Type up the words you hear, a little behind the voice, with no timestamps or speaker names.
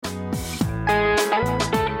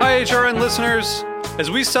HRN listeners.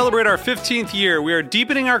 As we celebrate our 15th year, we are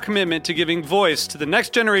deepening our commitment to giving voice to the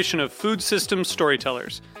next generation of food systems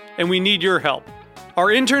storytellers, and we need your help. Our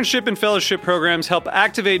internship and fellowship programs help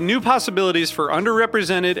activate new possibilities for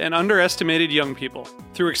underrepresented and underestimated young people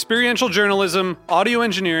through experiential journalism, audio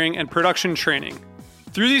engineering, and production training.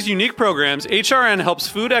 Through these unique programs, HRN helps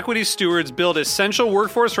food equity stewards build essential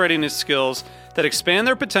workforce readiness skills that expand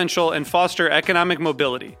their potential and foster economic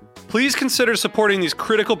mobility. Please consider supporting these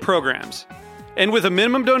critical programs. And with a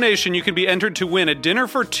minimum donation, you can be entered to win a dinner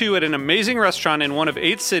for two at an amazing restaurant in one of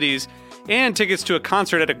 8 cities and tickets to a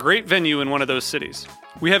concert at a great venue in one of those cities.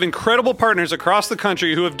 We have incredible partners across the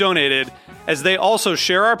country who have donated, as they also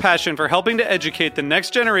share our passion for helping to educate the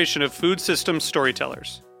next generation of food systems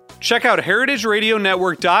storytellers. Check out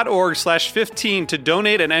heritageradionetwork.org/15 to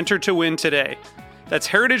donate and enter to win today. That's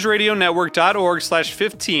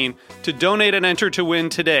heritageradionetwork.org/15 to donate and enter to win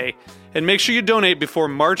today. And make sure you donate before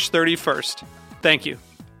March 31st. Thank you.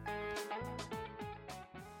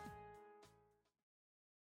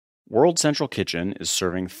 World Central Kitchen is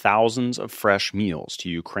serving thousands of fresh meals to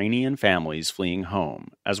Ukrainian families fleeing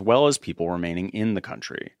home, as well as people remaining in the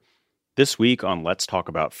country. This week on Let's Talk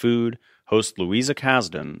About Food, host Louisa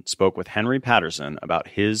Kasdan spoke with Henry Patterson about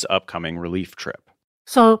his upcoming relief trip.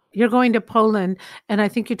 So you're going to Poland, and I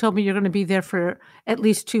think you told me you're going to be there for at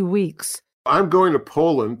least 2 weeks. I'm going to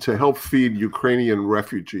Poland to help feed Ukrainian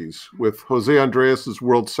refugees. With Jose Andreas's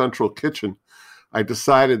World Central Kitchen, I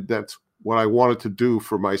decided that's what I wanted to do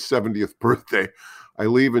for my 70th birthday. I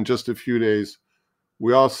leave in just a few days.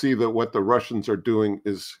 We all see that what the Russians are doing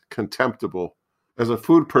is contemptible. As a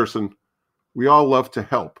food person, we all love to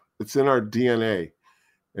help. It's in our DNA.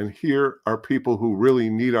 And here are people who really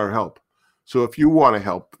need our help. So if you want to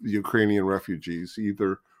help the Ukrainian refugees,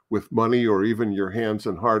 either with money or even your hands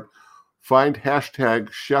and heart, find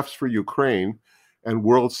hashtag Chefs for Ukraine and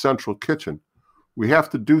World Central Kitchen. We have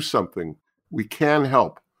to do something. We can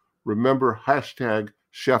help. Remember hashtag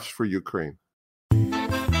Chefs for Ukraine.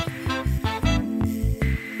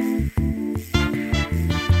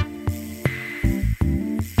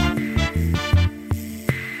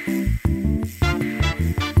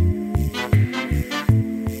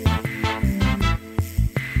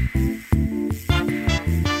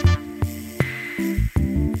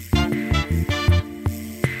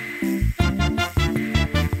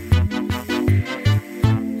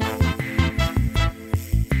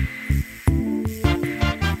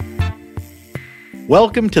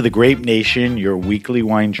 Welcome to the Grape Nation, your weekly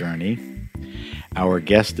wine journey. Our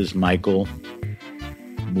guest is Michael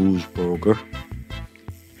Moosbrugger.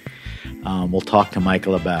 We'll talk to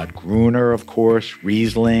Michael about Gruner, of course,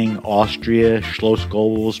 Riesling, Austria, Schloss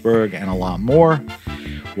Gobelsburg, and a lot more.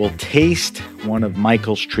 We'll taste one of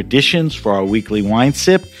Michael's traditions for our weekly wine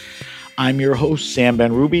sip. I'm your host, Sam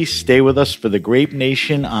Ben-Ruby. Stay with us for the Grape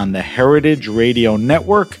Nation on the Heritage Radio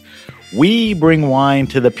Network. We bring wine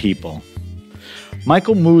to the people.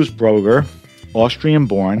 Michael Moosbrugger,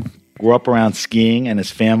 Austrian-born, grew up around skiing and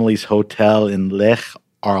his family's hotel in Lech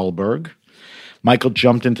Arlberg. Michael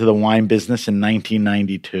jumped into the wine business in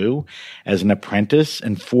 1992 as an apprentice,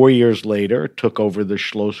 and 4 years later took over the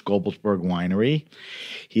Schloss Gobelsburg winery.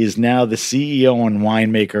 He is now the CEO and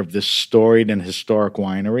winemaker of this storied and historic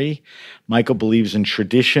winery. Michael believes in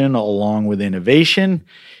tradition along with innovation.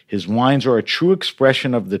 His wines are a true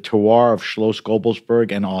expression of the terroir of Schloss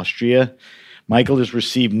Gobelsburg and Austria. Michael has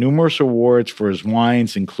received numerous awards for his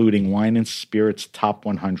wines, including Wine and Spirits Top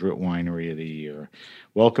 100 Winery of the Year.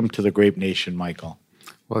 Welcome to the Grape Nation, Michael.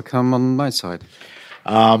 Welcome on my side.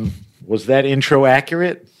 Was that intro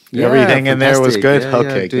accurate? Yeah, everything in there was good? Yeah,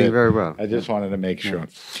 okay, doing good. very well. I just wanted to make sure. All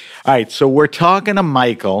right, so we're talking to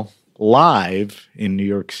Michael live in New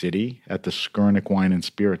York City at the Skurnik Wine and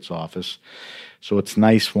Spirits office. So it's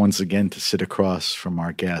nice once again to sit across from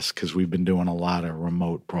our guests because we've been doing a lot of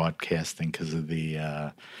remote broadcasting because of the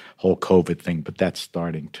whole COVID thing, but that's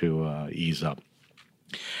starting to ease up.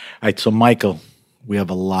 All right, so Michael, we have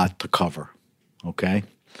a lot to cover, okay?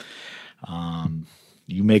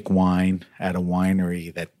 You make wine at a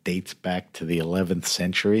winery that dates back to the 11th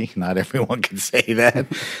century. Not everyone can say that.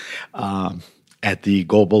 At the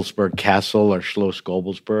Gobelsburg Castle or Schloss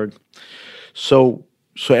Gobelsburg. So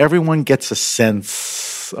everyone gets a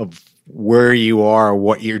sense of where you are,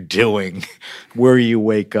 what you're doing, where you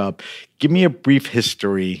wake up. Give me a brief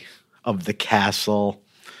history of the castle,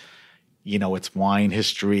 its wine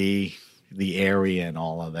history, the area, and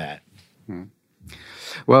all of that.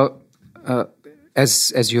 Well,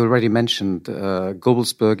 as you already mentioned,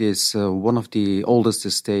 Gobelsburg is one of the oldest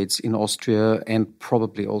estates in Austria and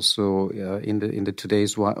probably also in the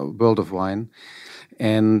today's world of wine.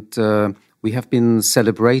 And We have been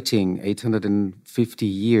celebrating 850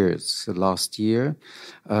 years last year.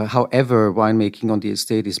 However, winemaking on the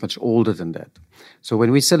estate is much older than that. So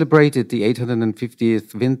when we celebrated the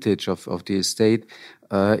 850th vintage of the estate,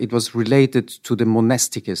 it was related to the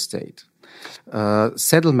monastic estate.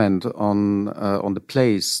 Settlement on the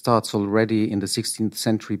place starts already in the 16th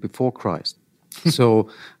century before Christ. So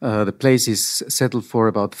the place is settled for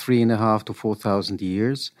about 3,500 to 4,000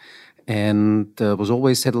 years, and was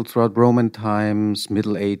always settled throughout Roman times,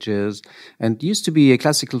 Middle Ages, and used to be a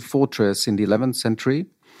classical fortress in the 11th century.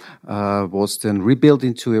 Was then rebuilt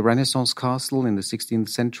into a Renaissance castle in the 16th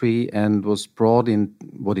century and was brought in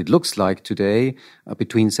what it looks like today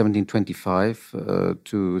between 1725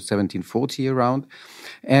 to 1740 around.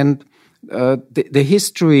 And the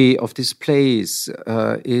history of this place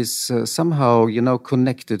is somehow,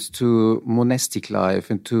 connected to monastic life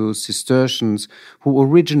and to Cistercians who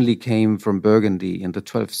originally came from Burgundy in the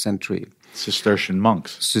 12th century. Cistercian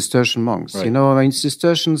monks. Right.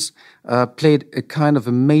 Cistercians played a kind of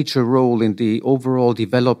a major role in the overall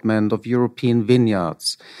development of European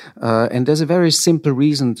vineyards. And there's a very simple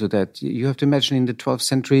reason to that. You have to imagine in the 12th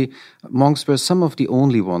century, monks were some of the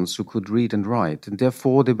only ones who could read and write, and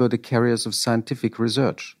therefore they were the carriers of scientific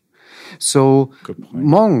research. So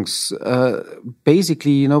monks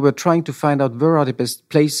basically, were trying to find out where are the best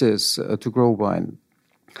places to grow wine.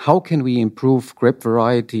 How can we improve grape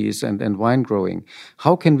varieties and wine growing?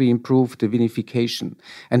 How can we improve the vinification?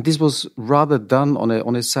 And this was rather done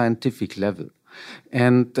on a scientific level.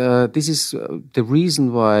 And this is the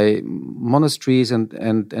reason why monasteries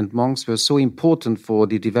and monks were so important for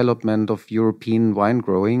the development of European wine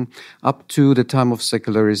growing up to the time of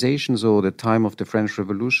secularization, so the time of the French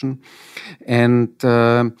Revolution. And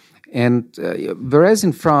whereas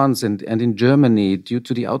in France and in Germany, due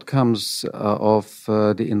to the outcomes of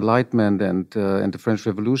the Enlightenment and the French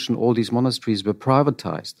Revolution, all these monasteries were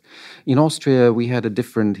privatized. In Austria, we had a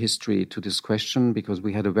different history to this question because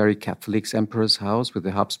we had a very Catholic emperor's house with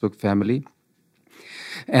the Habsburg family.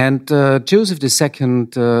 And Joseph II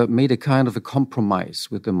made a kind of a compromise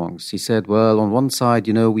with the monks. He said, well, on one side,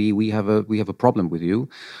 we have a problem with you.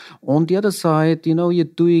 On the other side, you're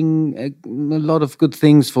doing a lot of good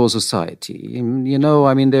things for society.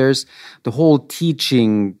 There's the whole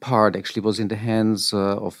teaching part actually was in the hands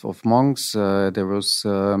of monks. There was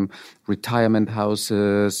retirement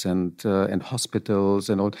houses and hospitals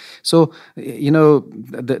and all. So,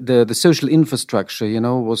 the social infrastructure,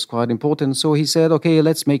 was quite important. So he said, okay,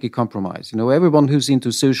 let's make a compromise. Everyone who's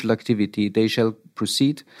into social activity, they shall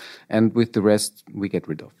proceed, and with the rest, we get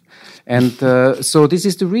rid of. And so this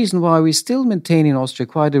is the reason why we still maintain in Austria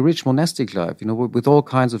quite a rich monastic life, with all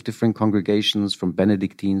kinds of different congregations, from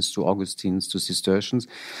Benedictines to Augustines to Cistercians.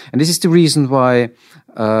 And this is the reason why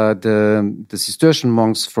the Cistercian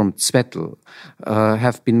monks from Zwettl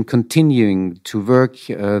have been continuing to work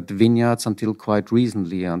the vineyards until quite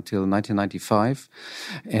recently, until 1995.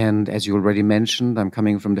 And as you already mentioned, I'm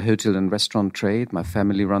coming from the hotel and restaurant trade. My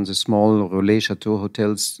family runs a small Relais Chateau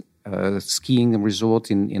hotels skiing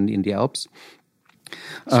resort in the Alps.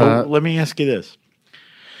 So let me ask you this.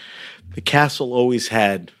 The castle always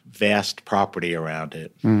had vast property around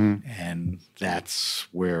it, and that's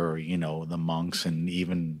where, the monks, and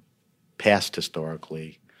even past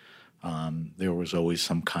historically, there was always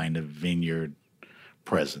some kind of vineyard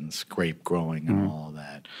presence, grape growing and all of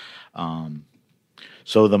that.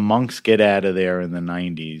 So the monks get out of there in the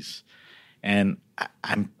 90s, and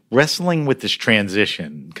I'm wrestling with this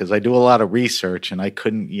transition because I do a lot of research and I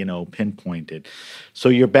couldn't, pinpoint it. So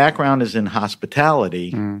your background is in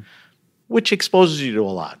hospitality, which exposes you to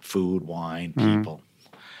a lot: food, wine, people.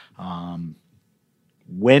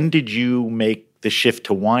 When did you make the shift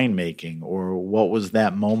to winemaking, or what was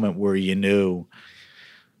that moment where you knew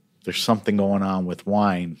there's something going on with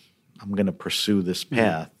wine? I'm going to pursue this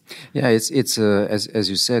path. Yeah, it's as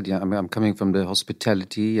you said. Yeah, I'm coming from the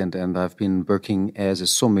hospitality, and I've been working as a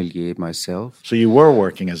sommelier myself. So you were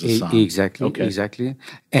working as a sommelier. Exactly.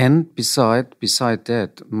 And beside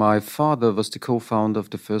that, my father was the co-founder of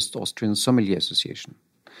the first Austrian Sommelier Association.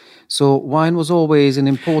 So wine was always an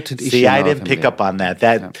important issue. See, I didn't pick up on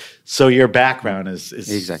that. So your background is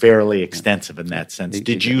fairly extensive in that sense.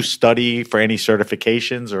 Did you study for any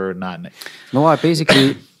certifications or not? No, I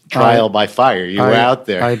basically trial by fire. You were out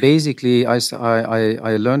there. I basically I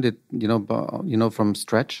learned it, from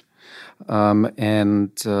scratch. I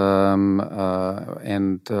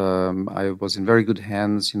was in very good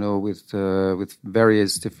hands, with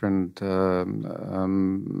various different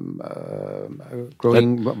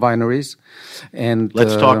growing wineries. And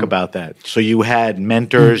let's talk about that. So you had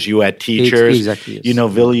mentors, you had teachers. Exactly. Yes.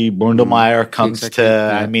 Willy Brundelmeyer comes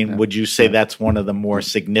Exactly. to. Would you say that's one of the more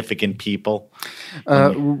significant people?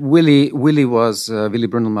 Willy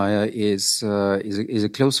Brundelmeyer is a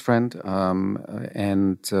close friend,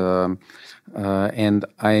 and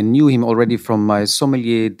I knew him already from my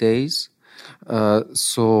sommelier days.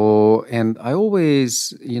 And I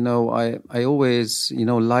always,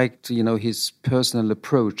 liked, his personal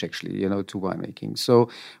approach actually, to winemaking. So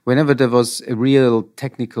whenever there was a real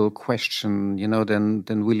technical question,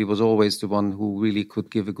 then Willy was always the one who really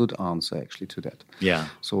could give a good answer actually to that. Yeah.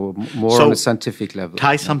 So more on a scientific level.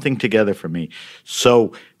 Tie something together for me.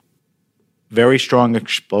 So very strong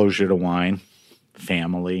exposure to wine,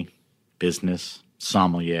 family, business,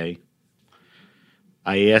 sommelier.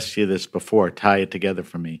 I asked you this before. Tie it together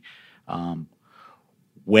for me.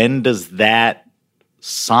 When does that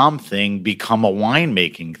something become a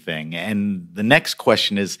winemaking thing? And the next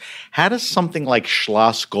question is, how does something like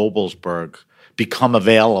Schloss Gobelsburg become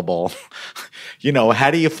available? How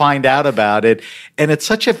do you find out about it? And it's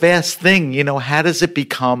such a vast thing. How does it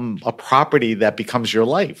become a property that becomes your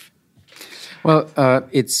life? Well,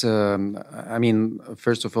 it's,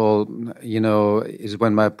 first of all, is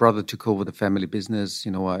when my brother took over the family business,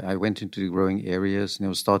 I went into the growing areas,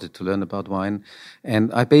 started to learn about wine.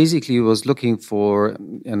 And I basically was looking for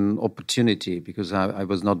an opportunity because I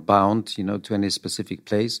was not bound, to any specific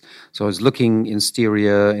place. So I was looking in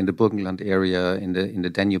Styria, in the Burgenland area, in the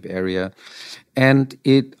Danube area. And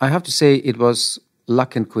I have to say, it was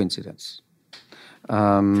luck and coincidence.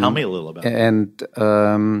 Tell me a little about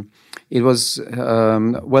that. It was,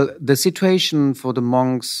 the situation for the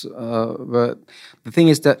monks, the thing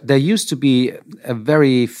is that there used to be a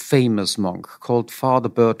very famous monk called Father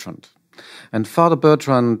Bertrand. And Father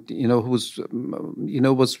Bertrand, was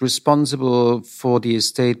responsible for the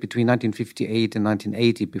estate between 1958 and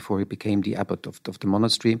 1980 before he became the abbot of the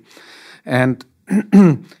monastery. And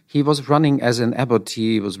he was running as an abbot,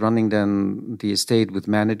 he was running then the estate with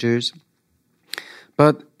managers.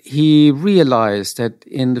 But he realized that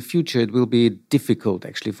in the future it will be difficult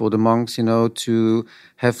actually for the monks, to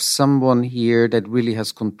have someone here that really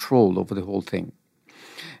has control over the whole thing.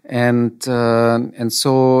 And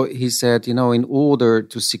so he said, in order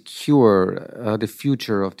to secure the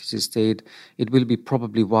future of this estate, it will be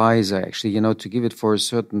probably wiser actually, to give it for a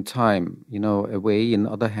certain time, away in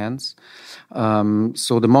other hands.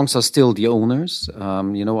 So the monks are still the owners.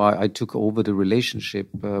 I took over the relationship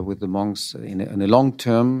with the monks in a long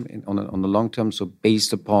term, on a long term, so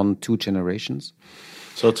based upon 2 generations.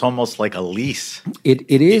 So it's almost like a lease.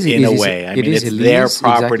 It is in a way. It's their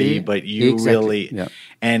property, exactly. But you really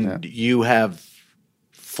you have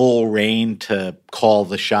full reign to call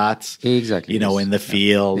the shots. Exactly. In the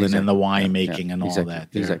field exactly. and in the winemaking and all that.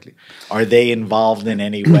 Exactly. Are they involved in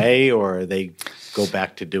any way, or are they go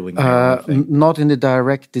back to doing their own thing? Not in the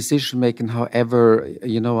direct decision making. However,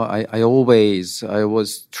 I always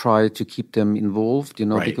try to keep them involved,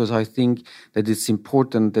 right. Because I think that it's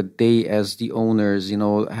important that they, as the owners,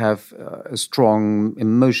 have a strong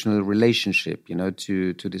emotional relationship,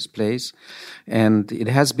 to this place. And it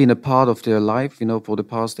has been a part of their life, for the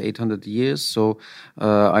past 800 years. So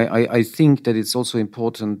I think that it's also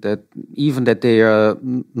important that even that they are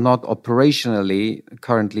not operationally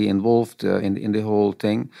currently involved in the whole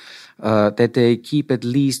thing, that they keep at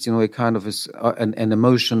least, a kind of an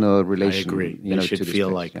emotional relation. I agree. They should feel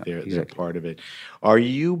like they're part of it. Are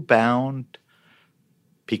you bound,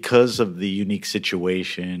 because of the unique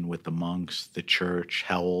situation with the monks, the church,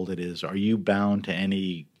 how old it is, are you bound to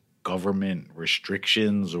any government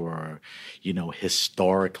restrictions or,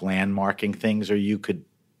 historic landmarking things, or you could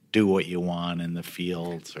do what you want in the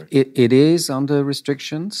fields? Or? It is under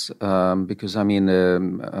restrictions because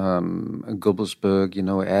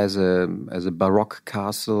Gobelsburg, as a Baroque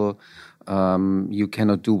castle, you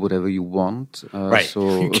cannot do whatever you want. Right.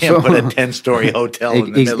 So, you can't put a 10-story hotel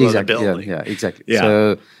in the middle of the building. Yeah, exactly.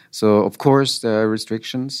 Yeah. So of course there are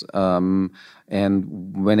restrictions.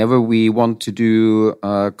 And whenever we want to do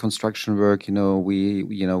construction work,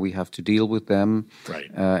 we have to deal with them,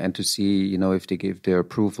 right. And to see, if they give their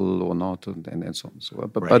approval or not, and so on. So,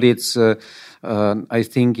 but, right. but it's, I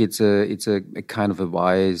think it's a kind of a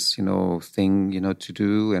wise, thing, to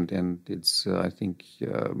do, and it's, I think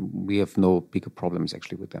we have no bigger problems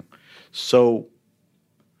actually with them. So,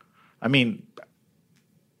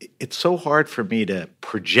 it's so hard for me to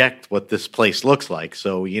project what this place looks like.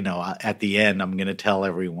 So, at the end, I'm going to tell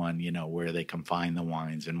everyone, where they can find the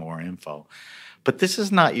wines and more info. But this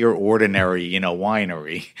is not your ordinary,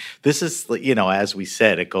 winery. This is, as we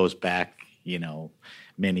said, it goes back,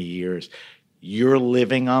 many years. You're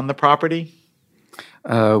living on the property?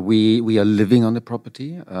 We are living on the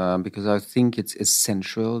property because I think it's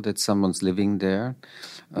essential that someone's living there.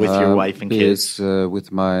 With your wife and kids?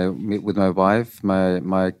 With my wife,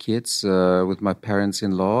 my kids, with my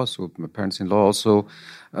parents-in-law. So my parents-in-law also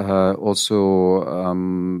are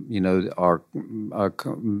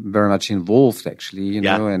very much involved actually,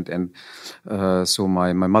 and so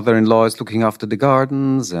my mother-in-law is looking after the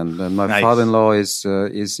gardens, and my Nice. father-in-law is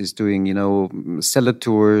doing cellar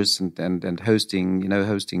tours and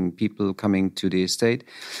hosting people coming to the estate,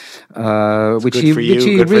 which good he for you, which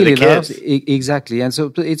he good for really the loves. kids. Exactly, and so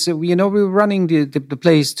it's we're running the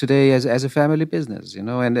place today as a family business,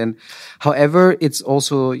 and however it's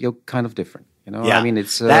also kind of different. Yeah, I mean,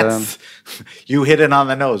 it's that's you hit it on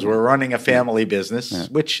the nose. We're running a family business,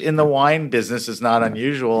 which in the wine business is not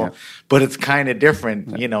unusual, but it's kind of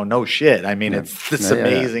different. No shit. I mean, it's this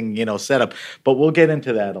amazing, setup. But we'll get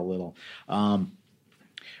into that a little. All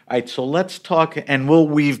right, so let's talk, and we'll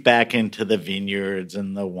weave back into the vineyards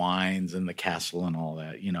and the wines and the castle and all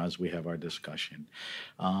that, as we have our discussion.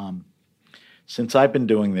 Since I've been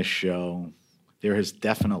doing this show, there has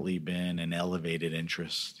definitely been an elevated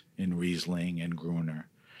interest in Riesling and Gruner,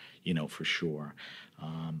 for sure.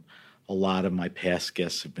 A lot of my past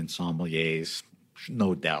guests have been sommeliers,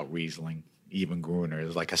 no doubt Riesling, even Gruner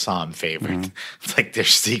is like a Somm favorite. Mm-hmm. It's like their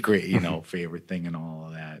secret, favorite thing and all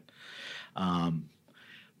of that.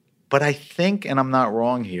 But I think, and I'm not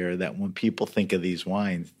wrong here, that when people think of these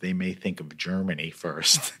wines, they may think of Germany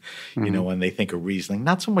first, when they think of Riesling.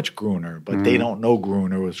 Not so much Gruner, but they don't know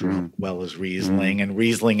Gruner as well as Riesling. And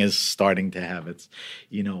Riesling is starting to have its,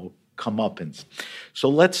 comeuppance. So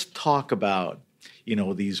let's talk about,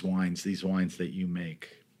 these wines that you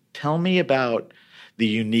make. Tell me about the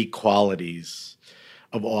unique qualities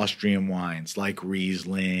of Austrian wines like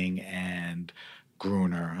Riesling and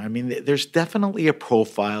Gruner. I mean, there's definitely a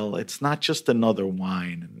profile. It's not just another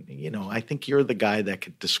wine. I think you're the guy that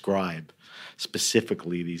could describe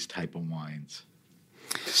specifically these type of wines.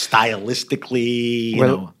 Stylistically,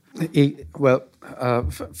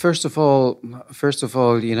 First of all,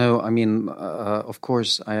 I mean, of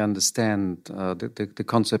course, I understand the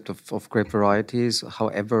concept of grape varieties.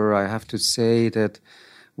 However, I have to say that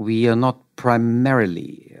we are not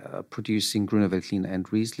primarily producing Gruner Veltliner and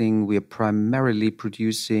Riesling. We are primarily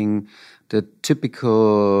producing the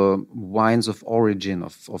typical wines of origin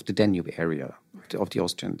of the Danube area, of the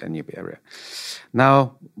Austrian Danube area.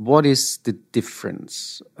 Now, what is the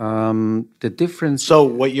difference? The difference... So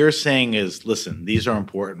what you're saying is, listen, these are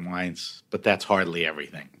important wines, but that's hardly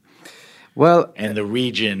everything. Well... And the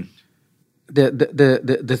region...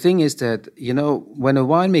 The thing is that, when a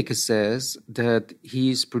winemaker says that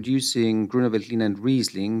he's producing Gruner Veltliner and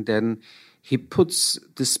Riesling, then he puts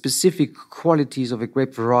the specific qualities of a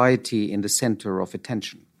grape variety in the center of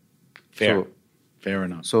attention. Fair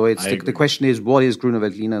enough. So it's the question is, what is Gruner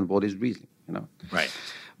Veltliner and what is Riesling? Right.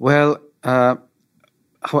 Well,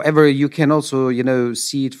 however, you can also,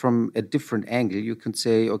 see it from a different angle. You can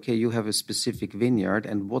say, okay, you have a specific vineyard,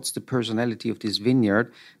 and what's the personality of this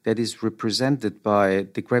vineyard that is represented by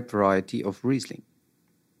the grape variety of Riesling?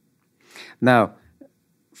 Now,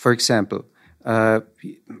 for example,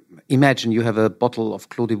 imagine you have a bottle of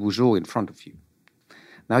Clos de Vougeot in front of you.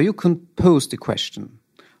 Now, you can pose the question,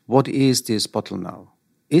 what is this bottle now?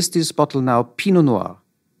 Is this bottle now Pinot Noir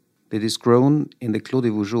that is grown in the Clos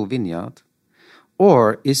de Vougeot vineyard?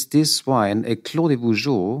 Or is this wine a Clos de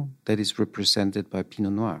Vougeot that is represented by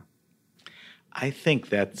Pinot Noir? I think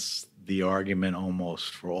that's the argument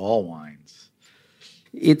almost for all wines.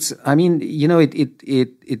 It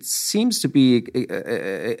seems to be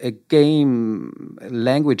a game, a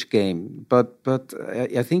language game, but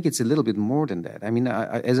I think it's a little bit more than that. I mean,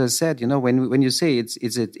 as I said, when you say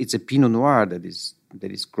it's a Pinot Noir that is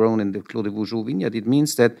grown in the Clos de Vougeot vineyard, it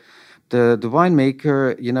means that the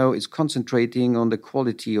winemaker, is concentrating on the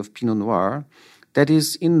quality of Pinot Noir that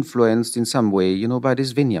is influenced in some way, by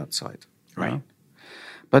this vineyard side. Right.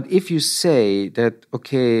 But if you say that,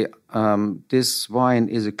 okay, this wine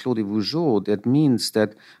is a Clos de Vougeot, that means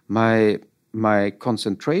that my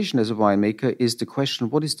concentration as a winemaker is the question,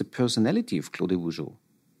 what is the personality of Clos de Vougeot?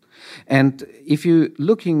 And if you're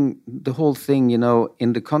looking the whole thing,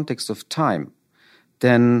 in the context of time,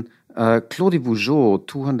 then Clos de Vougeot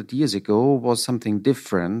 200 years ago was something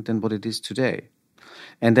different than what it is today.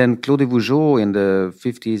 And then Clos de Vougeot in the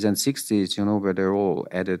 50s and 60s, where they're all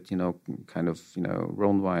added, kind of,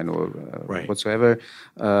 Rhone wine or whatsoever.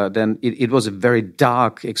 Then it was a very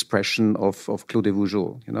dark expression of Clos de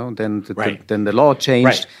Vougeot, Then the law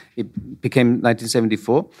changed. It became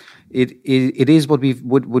 1974. It is what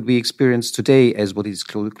we experience today as what is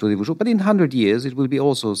Clos de Vougeot. But in 100 years, it will be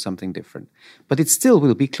also something different. But it still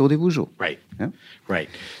will be Clos de Vougeot. Right. Yeah? Right.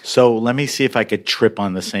 So let me see if I could trip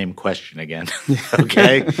on the same question again,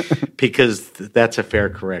 okay? Because that's a fair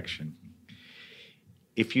correction.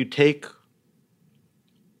 If you take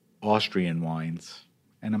Austrian wines,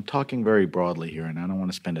 and I'm talking very broadly here, and I don't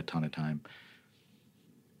want to spend a ton of time,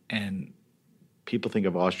 and people think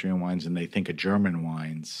of Austrian wines and they think of German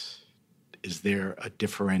wines. Is there a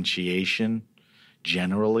differentiation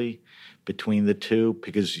generally between the two?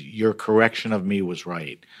 Because your correction of me was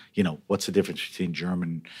right. What's the difference between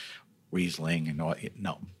German Riesling and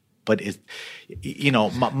no? But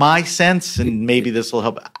my sense, and maybe this will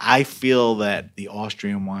help. I feel that the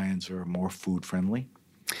Austrian wines are more food friendly.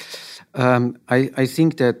 I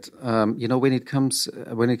think that when it comes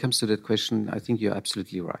to that question, I think you're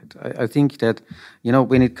absolutely right. I think that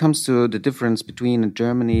when it comes to the difference between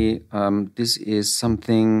Germany, this is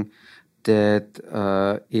something that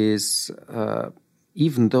is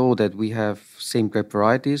even though that we have same grape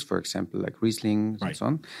varieties, for example, like Riesling and so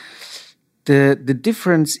on. The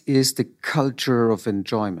difference is the culture of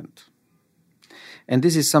enjoyment. And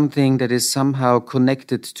this is something that is somehow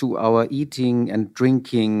connected to our eating and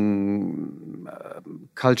drinking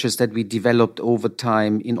cultures that we developed over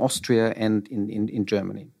time in Austria and in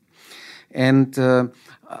Germany. And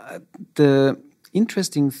the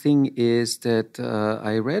interesting thing is that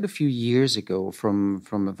I read a few years ago from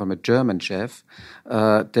a German chef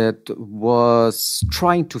that was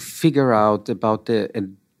trying to figure out about the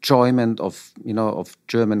enjoyment of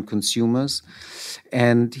German consumers,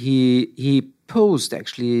 and he posed the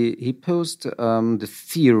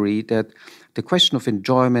theory that the question of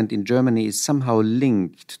enjoyment in Germany is somehow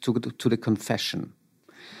linked to the confession.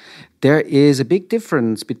 There is a big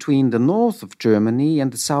difference between the north of Germany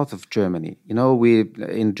and the south of Germany.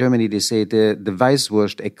 In Germany they say the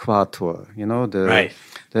Weißwurst Äquator.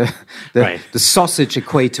 The sausage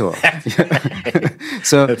equator.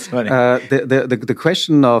 So that's funny. The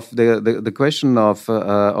question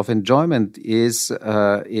of enjoyment is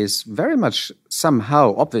very much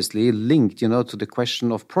somehow obviously linked, to the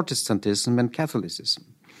question of Protestantism and Catholicism.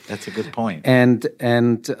 That's a good point. And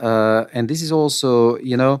this is also,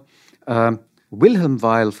 Wilhelm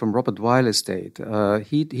Weil from Robert Weil Estate,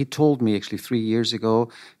 he told me actually 3 years ago,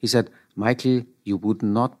 he said, Michael, you would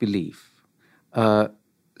not believe,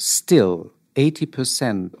 still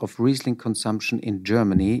 80% of Riesling consumption in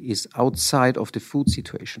Germany is outside of the food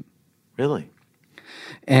situation. Really?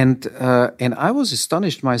 And I was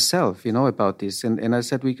astonished myself, about this. And I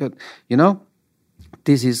said,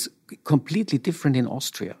 this is completely different in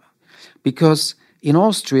Austria. Because in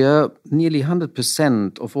Austria, nearly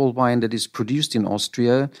 100% of all wine that is produced in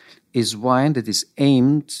Austria is wine that is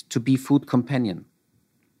aimed to be food companion.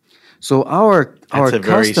 So our That's a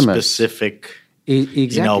very customers, specific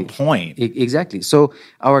exactly, point. Exactly. So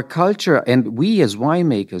our culture, and we as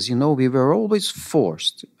winemakers, we were always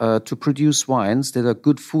forced to produce wines that are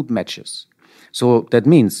good food matches. So that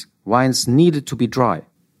means wines needed to be dry.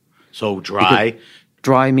 So dry.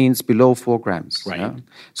 Dry means below 4 grams. Right. Yeah?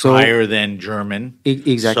 So higher than German.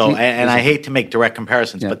 Exactly. So, and I hate to make direct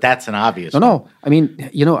comparisons, but that's an obvious one. No. I mean,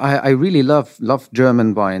 I really love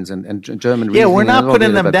German wines and German Riesling. Yeah, we're not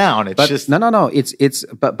putting them down. It's just no.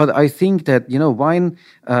 But I think that wine.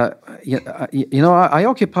 I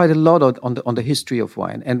occupied a lot on the history of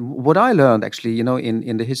wine, and what I learned actually,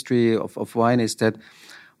 in the history of wine is that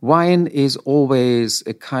wine is always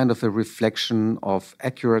a kind of a reflection of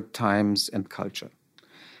accurate times and culture.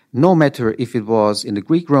 No matter if it was in the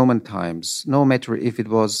Greek-Roman times, no matter if it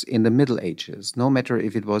was in the Middle Ages, no matter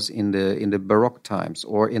if it was in the Baroque times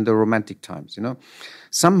or in the Romantic times,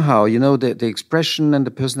 somehow, the expression and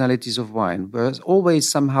the personalities of wine were always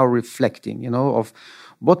somehow reflecting, of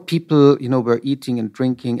what people, were eating and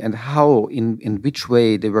drinking and how, in which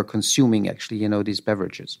way they were consuming actually, these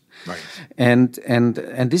beverages. Right. And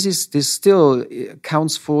this still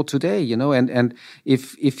counts for today, and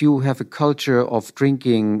if you have a culture of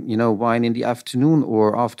drinking, wine in the afternoon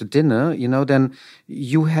or after dinner, then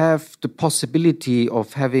you have the possibility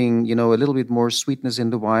of having, a little bit more sweetness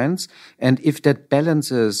in the wines. And if that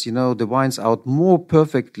balances, the wines out more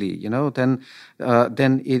perfectly, then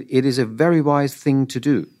it is a very wise thing to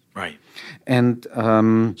do. Right. And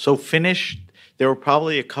so finished, there were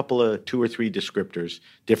probably a couple of 2 or 3 descriptors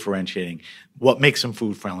differentiating what makes them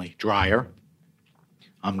food friendly. Drier,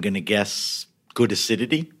 I'm going to guess good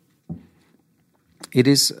acidity. It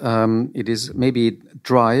is maybe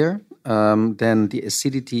drier, then the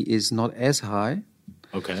acidity is not as high.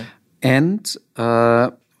 Okay. And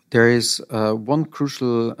there is one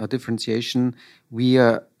crucial differentiation. We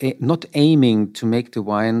are not aiming to make the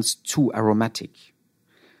wines too aromatic.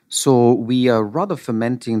 So we are rather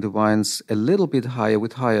fermenting the wines a little bit higher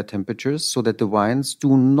with higher temperatures so that the wines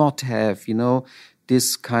do not have,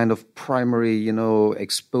 this kind of primary,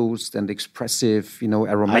 exposed and expressive,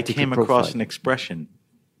 aromatic I came profile. across an expression.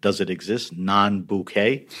 Does it exist?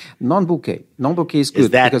 Non-bouquet? Non-bouquet. Non-bouquet is good. Is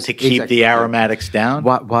that because, to keep the aromatics down?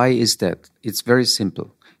 Why is that? It's very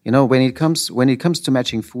simple. When it comes to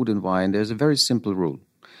matching food and wine, there's a very simple rule.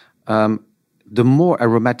 The more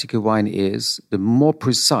aromatic a wine is, the more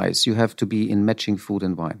precise you have to be in matching food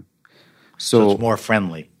and wine. So it's more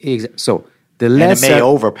friendly. So the less and it may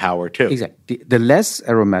overpower too. Exactly. The less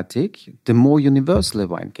aromatic, the more universal a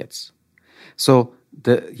wine gets. So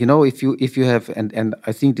if you have and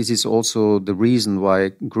I think this is also the reason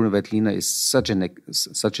why Gruner Veltliner is such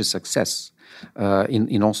a success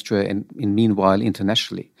in Austria and meanwhile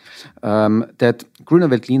internationally. That Gruner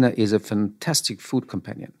Veltliner is a fantastic food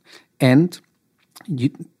companion, and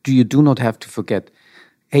you do not have to forget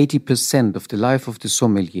 80% of the life of the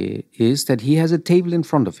sommelier is that he has a table in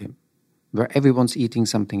front of him where everyone's eating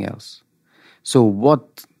something else. So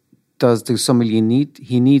what does the sommelier need?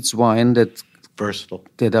 He needs wine that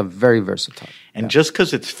are very versatile. And just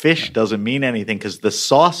because it's fish doesn't mean anything, because the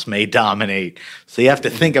sauce may dominate. So you have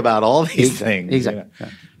to think about all these things. Exactly.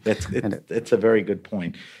 It's a very good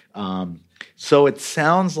point. So it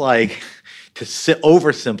sounds like, to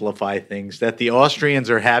oversimplify things, that the Austrians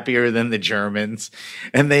are happier than the Germans,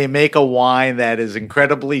 and they make a wine that is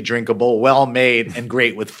incredibly drinkable, well made, and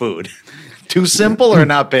great with food. Too simple or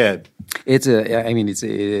not bad? It's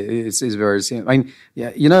very simple.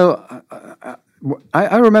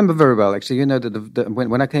 I remember very well, actually,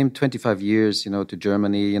 when I came 25 years, to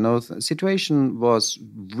Germany, the situation was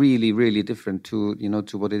really, really different to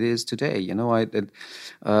what it is today.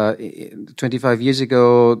 25 years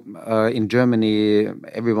ago in Germany,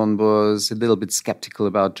 everyone was a little bit skeptical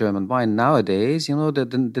about German wine. Nowadays,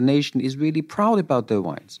 the nation is really proud about their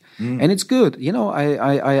wines, and it's good.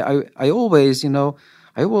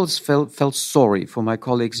 I always felt sorry for my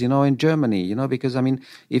colleagues, in Germany, because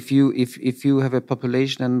if you have a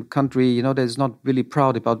population and country, that is not really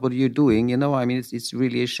proud about what you're doing, it's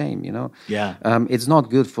really a shame, Yeah. It's not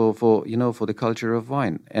good for for the culture of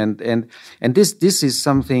wine, and this is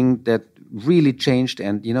something that really changed,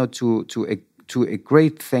 and to a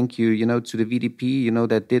great thank you, to the VDP,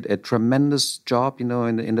 that did a tremendous job,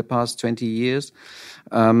 in the past 20 years.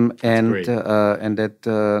 And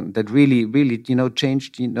that really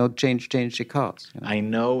changed the cards. I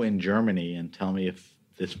know in Germany, and tell me if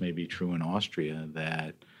this may be true in Austria,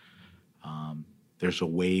 that there's a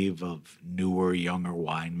wave of newer, younger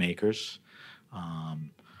winemakers.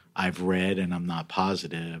 I've read, and I'm not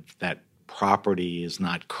positive, that property is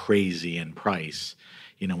not crazy in price.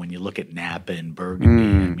 When you look at Napa and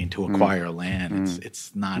Burgundy, to acquire land,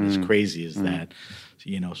 it's not as crazy as that.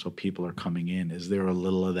 So people are coming in. Is there a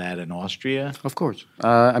little of that in Austria? Of course.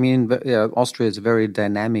 Austria is a very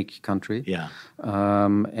dynamic country. Yeah.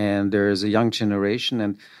 And there is a young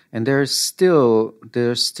generation, and there's still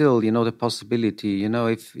the possibility.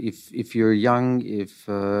 If you're young,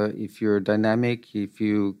 if you're dynamic, if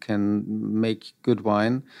you can make good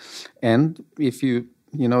wine, and if you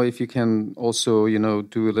can also,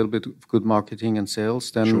 do a little bit of good marketing and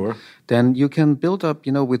sales, then Sure. Then you can build up,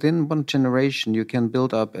 within one generation, you can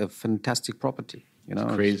build up a fantastic property. It's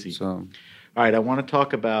crazy. So, all right, I want to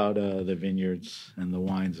talk about the vineyards and the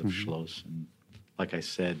wines of Schloss. And like I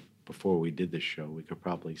said before we did this show, we could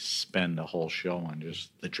probably spend a whole show on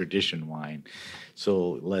just the tradition wine.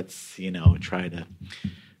 So let's, try to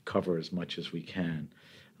cover as much as we can.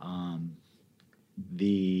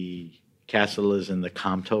 The castle is in the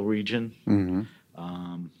Comtal region,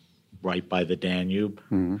 right by the Danube.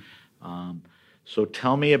 So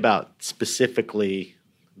tell me about specifically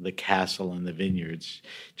the castle and the vineyards.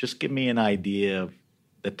 Just give me an idea of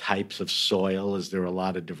the types of soil. Is there a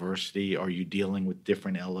lot of diversity? Are you dealing with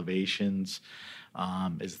different elevations?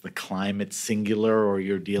 Is the climate singular, or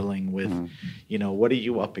you're dealing with, what are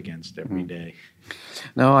you up against every day?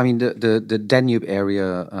 No, the Danube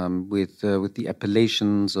area with the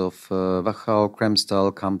appellations of Wachau,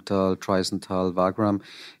 Kremstal, Kamtal, Traisental, Wagram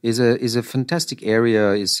is a fantastic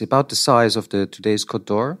area. It's about the size of today's Côte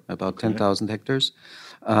d'Or, about 10,000 hectares.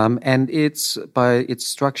 And it's by its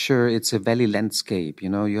structure, it's a valley landscape.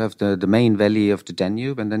 You have the main valley of the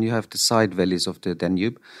Danube, and then you have the side valleys of the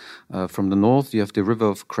Danube. From the north, you have the river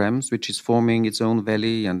of Krems, which is forming its own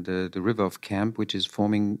valley, and the river of Kamp, which is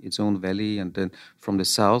forming its own valley. And then from the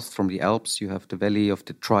south, from the Alps, you have the valley of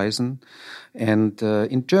the Treisen. And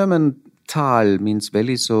in German, Tal means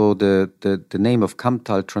valley, so the name of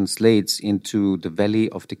Kamptal translates into the valley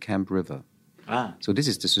of the Kamp River. So this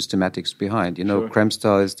is the systematics behind. Sure.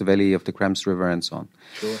 Kremstal is the valley of the Krems River and so on.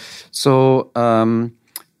 Sure. So,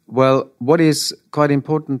 what is quite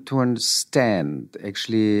important to understand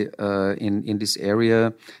actually in this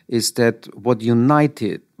area is that what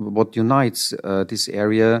unites this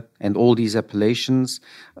area and all these appellations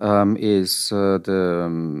is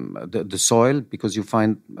the soil, because you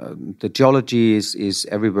find the geology is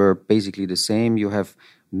everywhere basically the same. You have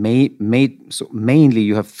mainly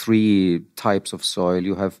you have three types of soil.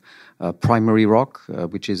 You have primary rock,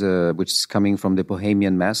 which is coming from the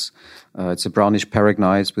Bohemian mass. It's a brownish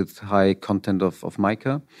paragneiss with high content of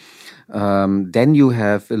mica. Then you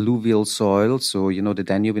have alluvial soil. So, the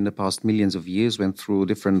Danube in the past millions of years went through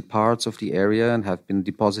different parts of the area and have been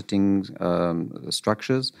depositing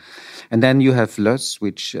structures. And then you have Löss,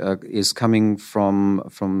 which is coming from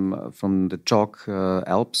the Chalk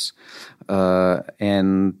Alps.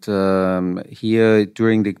 And here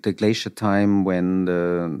during the glacier time, when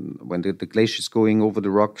the glacier is going over the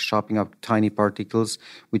rock, sharpening up tiny particles,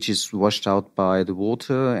 which is washed out by the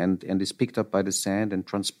water and is picked up by the sand and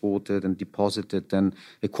transported and deposited then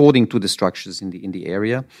according to the structures in the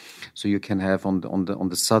area. So you can have on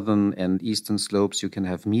the southern and eastern slopes, you can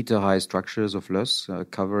have meter-high structures of Löss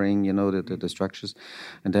covering the structures,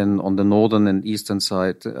 and then on the northern and eastern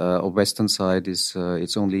side or western side is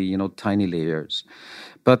it's only tiny layers.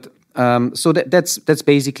 But so that's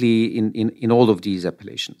basically in all of these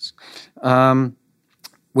appellations.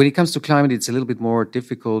 When it comes to climate, it's a little bit more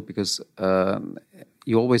difficult because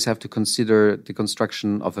you always have to consider the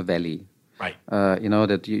construction of a valley. Right.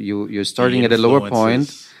 That you're starting at a lower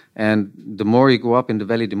point, and the more you go up in the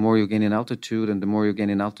valley, the more you gain in altitude, and the more you gain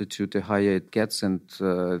in altitude, the higher it gets and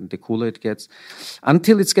the cooler it gets,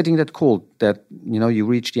 until it's getting that cold that you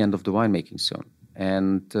reach the end of the winemaking zone.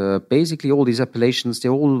 And basically all these appellations,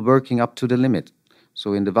 they're all working up to the limit.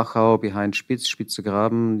 So in the Wachau behind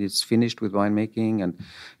Spitzegraben, it's finished with winemaking, and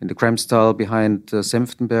in the Kremstal behind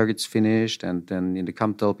Senftenberg, it's finished, and then in the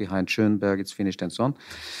Kamptal behind Schönberg, it's finished, and so on.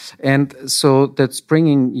 And so that's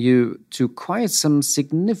bringing you to quite some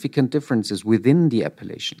significant differences within the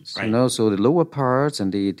appellations. Right. So the lower parts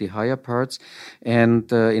and the higher parts, and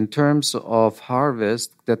in terms of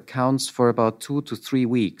harvest, that counts for about 2 to 3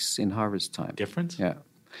 weeks in harvest time. Difference? Yeah.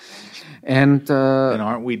 And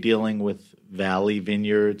aren't we dealing with valley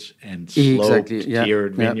vineyards and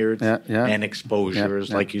slope-tiered vineyards and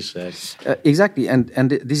exposures, like you said? Exactly, and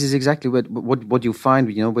this is exactly what you find.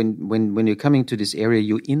 When you're coming to this area,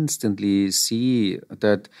 you instantly see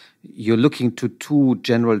that you're looking to two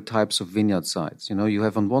general types of vineyard sites. You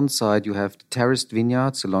have on one side you have the terraced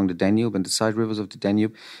vineyards along the Danube and the side rivers of the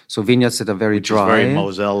Danube. So vineyards that are very dry, is very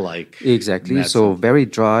Moselle-like. Exactly. So very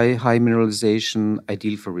dry, high mineralization,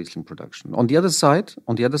 ideal for Riesling production. On the other side,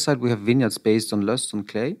 we have vineyards based on Löss on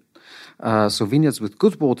clay. So vineyards with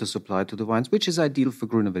good water supply to the wines, which is ideal for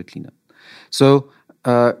Grüner Veltliner. So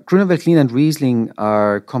Grüner Veltliner and Riesling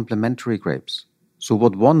are complementary grapes. So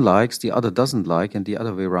what one likes, the other doesn't like, and the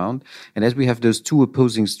other way around. And as we have those two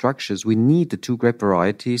opposing structures, we need the two grape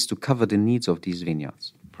varieties to cover the needs of these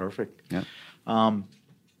vineyards. Perfect. Yeah.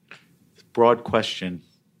 Broad question,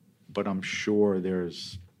 but I'm sure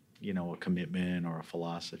there's, a commitment or a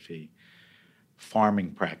philosophy.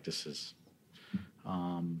 Farming practices.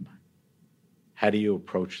 How do you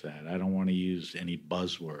approach that? I don't want to use any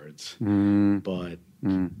buzzwords, but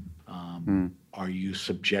are you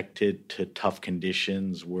subjected to tough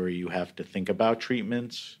conditions where you have to think about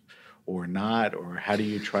treatments or not? Or how do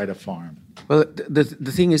you try to farm? Well, the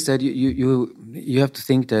thing is that you have to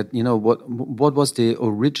think that, what was the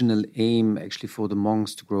original aim actually for the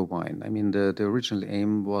monks to grow wine? I mean, the original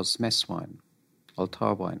aim was mess wine,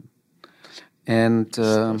 altar wine. And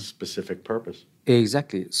a specific purpose.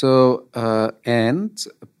 Exactly. So,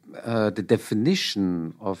 the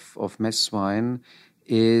definition of mess wine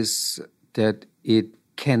is that it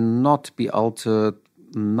cannot be altered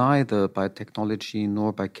neither by technology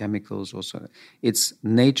nor by chemicals. Also, it's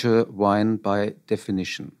nature wine by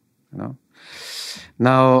definition.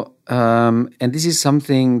 Now, and this is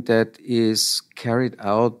something that is carried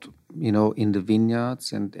out, in the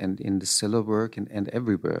vineyards and in the cellar work and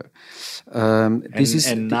everywhere. This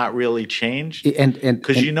is not really changed. And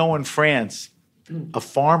because in France, a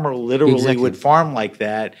farmer literally Exactly. would farm like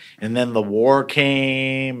that, and then the war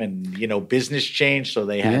came, and business changed, so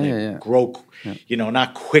they had to grow,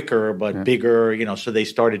 not quicker but bigger. So they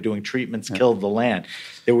started doing treatments, killed the land.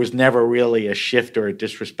 There was never really a shift or a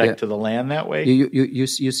disrespect to the land that way. You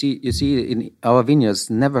see in our vineyards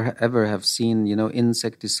never ever have seen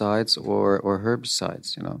insecticides or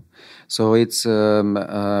herbicides. So it's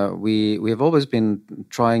we have always been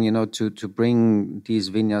trying to bring these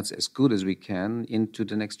vineyards as good as we can into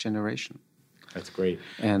the next generation. That's great.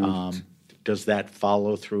 And does that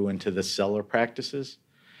follow through into the cellar practices?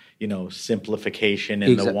 Simplification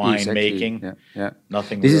in the wine making. Yeah.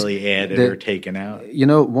 Nothing really added or taken out.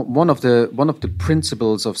 One of the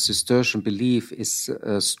principles of Cistercian belief is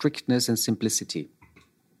strictness and simplicity.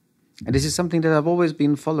 And this is something that I've always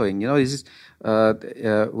been following. This is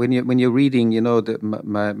when you're reading,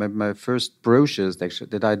 my first brochures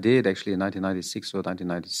that I did actually in 1996 or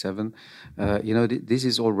 1997. This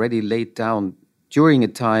is already laid down during a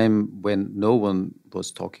time when no one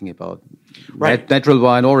was talking about natural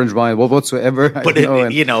wine, orange wine, whatsoever. But it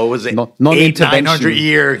was an 800-900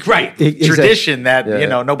 year tradition that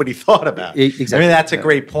nobody thought about. Exactly. I mean, that's a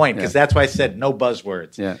great point, because that's why I said no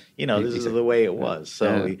buzzwords. Yeah. This is the way it was.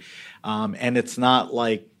 So, and it's not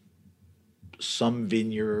like some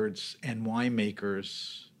vineyards and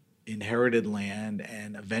winemakers inherited land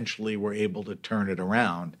and eventually were able to turn it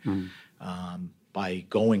around. By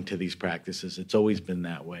going to these practices. It's always been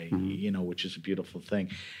that way, which is a beautiful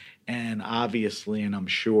thing. And obviously, and I'm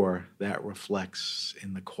sure that reflects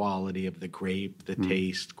in the quality of the grape, the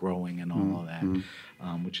taste, growing, and all of that,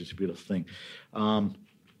 which is a beautiful thing.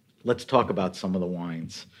 Let's talk about some of the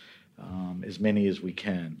wines, as many as we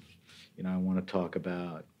can. I want to talk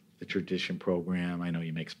about the tradition program. I know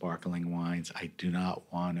you make sparkling wines. I do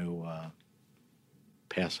not want to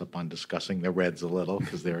pass up on discussing the reds a little,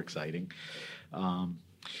 because they're exciting.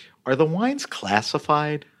 Are the wines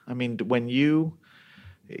classified? I mean, when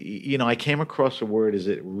I came across a word, is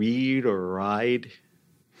it reed or ride?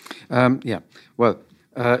 Well,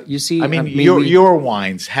 you see, your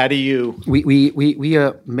wines. How do you? We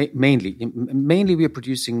are mainly we are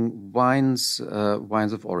producing wines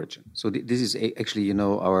of origin. So this is actually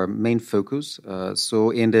our main focus.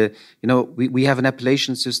 So in the we have an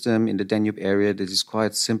appellation system in the Danube area that is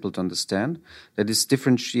quite simple to understand. That is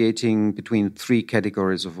differentiating between three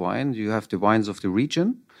categories of wine. You have the wines of the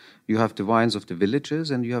region, you have the wines of the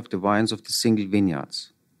villages, and you have the wines of the single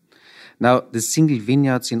vineyards. Now, the single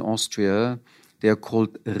vineyards in Austria, they are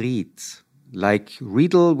called Ried, like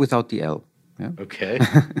Riedel without the L. Yeah? Okay.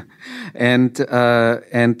 And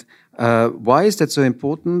why is that so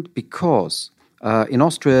important? Because in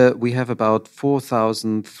Austria we have about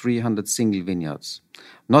 4,300 single vineyards.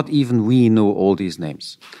 Not even we know all these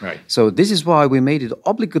names. Right. So this is why we made it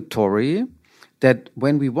obligatory that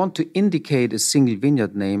when we want to indicate a single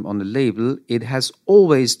vineyard name on a label, it has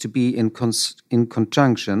always to be in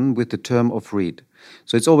conjunction with the term of Ried.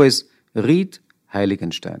 So it's always Ried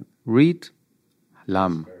Heiligenstein, Ried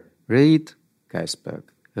Lamm, Ried Geisberg,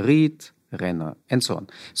 Ried Renner, and so on.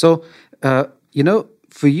 So,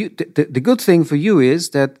 for you, the good thing for you is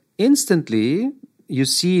that instantly you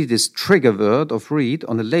see this trigger word of Ried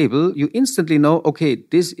on a label, you instantly know, okay,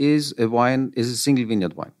 this is a single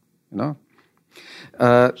vineyard wine,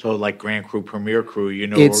 So like Grand Cru, Premier Cru,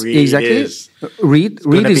 it's Ried exactly is Ried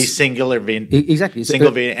going to be is singular exactly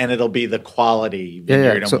single vineyard, and it'll be the quality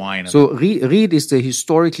vineyard and wine. So Ried is the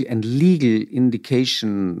historical and legal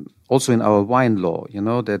indication, also in our wine law,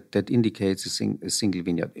 that indicates a single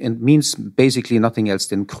vineyard, and means basically nothing else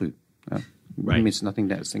than cru. Right. It means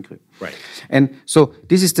nothing else than cru. Right. And so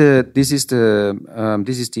this is the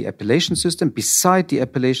appellation system. Beside the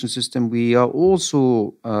appellation system, we are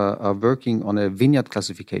also working on a vineyard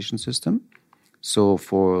classification system. So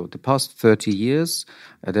for the past 30 years,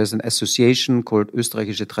 there's an association called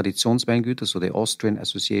Österreichische Traditionsweingüter, so the Austrian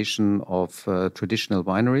Association of Traditional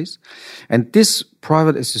Wineries. And this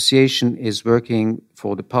private association is working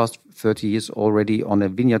for the past 30 years already on a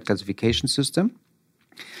vineyard classification system.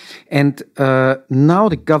 And now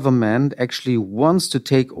the government actually wants to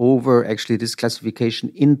take over this classification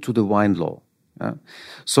into the wine law.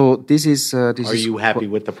 So this is. Are you happy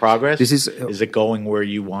with the progress? Is it going where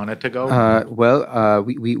you want it to go?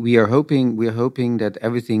 We are hoping that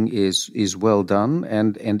everything is well done,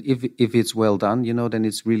 and if it's well done, then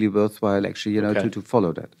it's really worthwhile actually to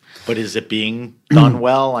follow that. But is it being done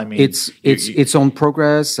well? I mean, it's on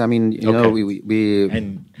progress. I mean, we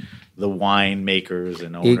and the winemakers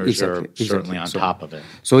and owners are certainly on top of it.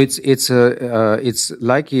 So it's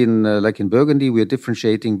like in Burgundy, we are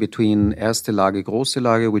differentiating between Erste Lage, Große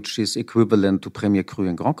Lage, which is equivalent to Premier Cru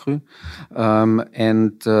and Grand Cru,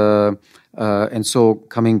 and so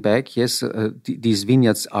coming back, yes, these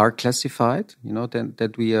vineyards are classified,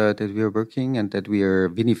 that we are working and that we are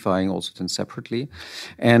vinifying also then separately,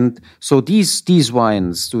 and so these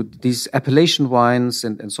wines, these appellation wines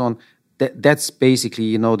and so on. That's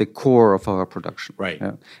basically, the core of our production. Right.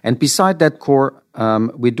 Yeah. And beside that core,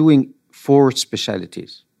 we're doing 4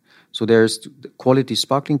 specialties. So there's the quality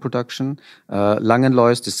sparkling production.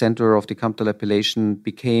 Langenlois, the center of the Kamptal appellation,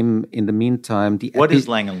 became in the meantime the. What is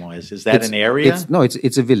Langenlois? Is that an area?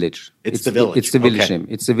 It's a village. It's the village. It's the village name.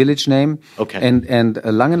 It's the village name. Okay. And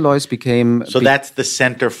Langenlois became. So that's the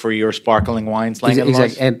center for your sparkling wines, Langenlois?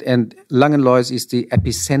 Exactly. And Langenlois is the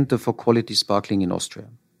epicenter for quality sparkling in Austria.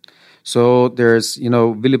 So there's,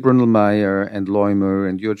 Willy Brunelmeier and Leumer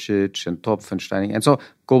and Jurcic and Topf and Steining and so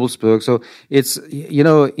Gobelsburg. So it's,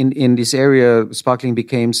 in this area, sparkling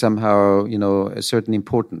became somehow, a certain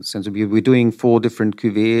importance. And so we're doing 4 different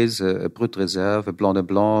cuvées, a Brut Reserve, a Blanc de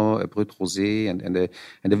Blanc, a Brut Rosé, and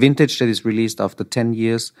a vintage that is released after 10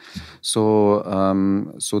 years. So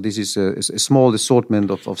this is a small assortment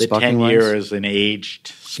of sparkling wines. The 10 years an aged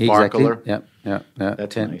sparkler. Exactly. Yeah.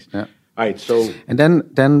 That's 10, nice. Yeah. All right, so and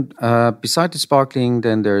then beside the sparkling,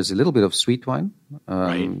 then there's a little bit of sweet wine.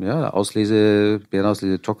 Right. Yeah, Auslese,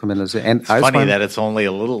 Beerenauslese, Trockenmelose, and it's funny that it's only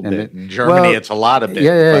a little bit. In Germany, it's a lot of it.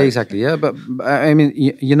 Yeah, exactly. Yeah, but I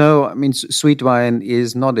mean, sweet wine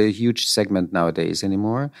is not a huge segment nowadays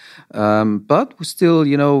anymore. But we still,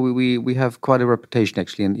 we have quite a reputation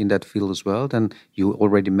actually in that field as well. Then you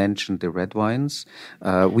already mentioned the red wines.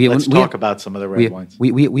 Let's talk about some of the red wines.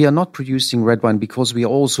 We are not producing red wine because we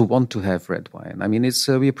also want to have red wine. I mean,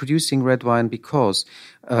 we are producing red wine because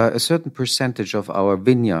a certain percentage of our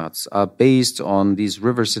vineyards are based on these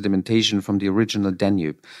river sedimentation from the original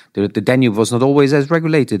Danube. The Danube was not always as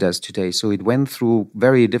regulated as today, so it went through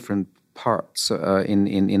very different parts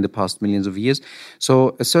in the past millions of years.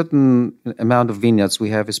 So a certain amount of vineyards we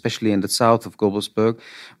have, especially in the south of Gobelsburg,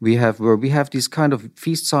 where we have these kind of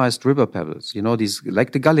feast-sized river pebbles, these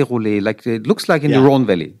like the Galles Roulés, like it looks like in the Rhone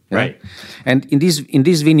Valley. Yeah? Right. And in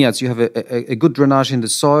these vineyards, you have a good drainage in the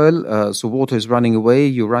soil, so water is running away.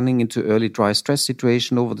 You're running into early dry stress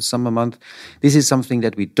situation over the summer month. This is something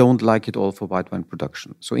that we don't like at all for white wine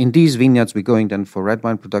production. So in these vineyards, we're going then for red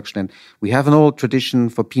wine production, and we have an old tradition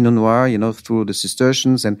for Pinot Noir, through the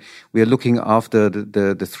Cistercians, and we are looking after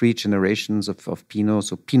the 3 generations of Pinot.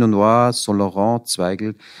 So Pinot Noir, Saint Laurent,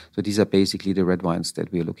 Zweigelt. So these are basically the red wines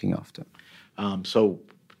that we are looking after. So,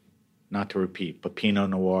 not to repeat, but Pinot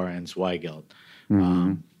Noir and Zweigelt.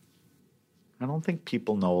 I don't think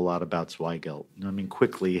people know a lot about Zweigelt. I mean,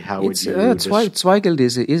 quickly, how would you? Zweigelt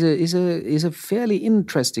is a fairly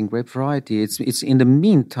interesting grape variety. It's in the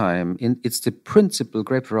meantime, it's the principal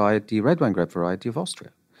grape variety, red wine grape variety of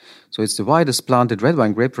Austria. So it's the widest planted red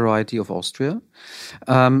wine grape variety of Austria,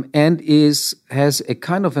 and has a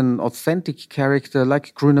kind of an authentic character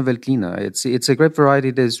like Grüner Veltliner. It's a grape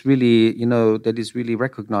variety that is really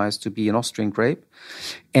recognized to be an Austrian grape,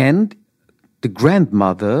 and the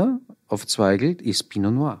grandmother of Zweigelt is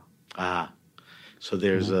Pinot Noir. So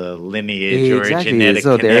there's a lineage or a genetic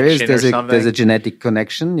connection something? There's a genetic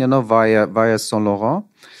connection, via Saint Laurent.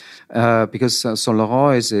 Because Saint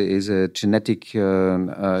Laurent is a genetic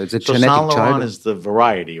it's a genetic Saint child. Laurent is the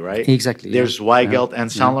variety, right? Exactly. There's Zweigelt and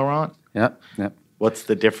Saint Laurent? Yeah. What's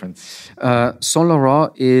the difference? Saint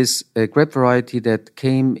Laurent is a grape variety that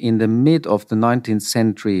came in the mid of the 19th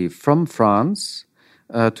century from France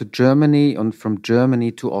to Germany, and from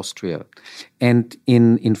Germany to Austria. And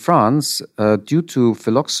in France, due to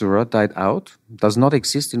phylloxera, died out, does not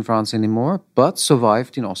exist in France anymore, but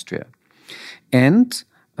survived in Austria. And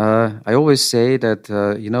I always say that,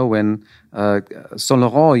 when Saint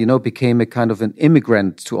Laurent, became a kind of an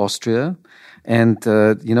immigrant to Austria, and,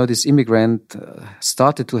 this immigrant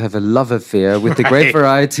started to have a love affair with the grape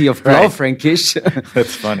variety of Blaufränkisch.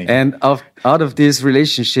 That's funny. And out of this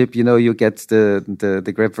relationship, you get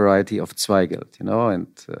the grape variety of Zweigelt, and...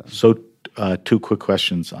 So 2 quick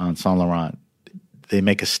questions on Saint Laurent. They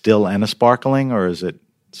make a still and a sparkling, or is it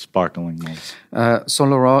sparkling?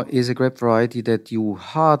 Saint Laurent is a grape variety that you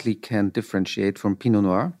hardly can differentiate from Pinot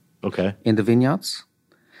Noir. Okay. In the vineyards.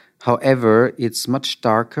 However, it's much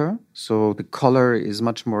darker, so the color is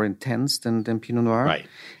much more intense than Pinot Noir. Right.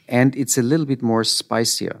 And it's a little bit more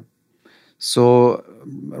spicier. So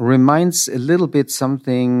reminds a little bit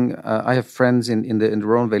something. I have friends in the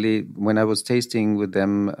Rhone Valley. When I was tasting with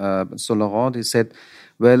them Saint Laurent, they said,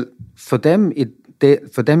 well, for them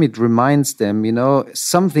for them it reminds them,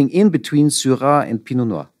 something in between Syrah and Pinot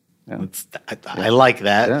Noir. Yeah. I like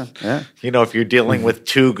that. Yeah. If you're dealing with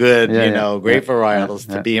two good, great varietals,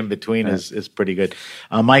 to be in between is pretty good.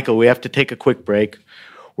 Michael, we have to take a quick break.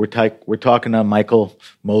 We're talking to Michael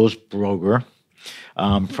Moosbrugger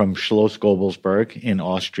from Schloss Gobelsburg in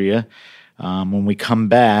Austria. When we come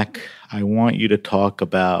back, I want you to talk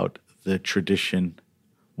about the Tradition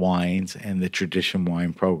Wines and the Tradition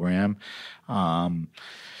Wine Program.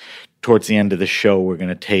 Towards the end of the show, we're going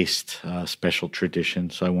to taste special tradition,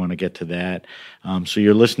 so I want to get to that. So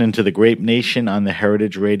you're listening to The Grape Nation on the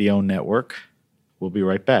Heritage Radio Network. We'll be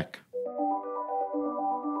right back.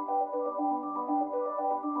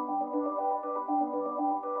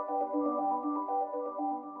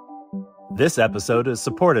 This episode is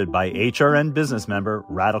supported by HRN business member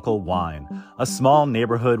Radical Wine, a small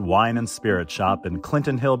neighborhood wine and spirit shop in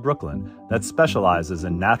Clinton Hill, Brooklyn, that specializes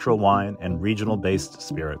in natural wine and regional-based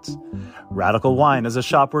spirits. Radical Wine is a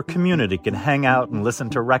shop where community can hang out and listen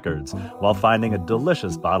to records while finding a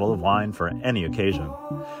delicious bottle of wine for any occasion.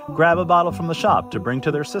 Grab a bottle from the shop to bring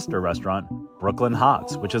to their sister restaurant, Brooklyn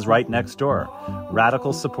Hots, which is right next door.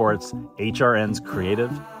 Radical supports HRN's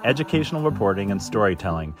creative, educational reporting and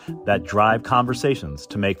storytelling that drive conversations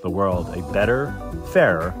to make the world a better,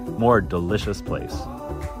 fairer, more delicious place.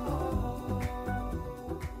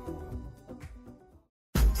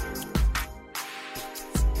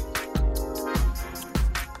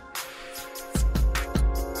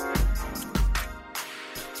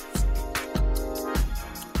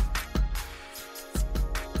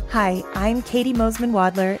 Hi, I'm Katie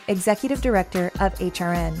Mosman-Wadler, Executive Director of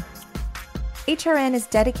HRN. HRN is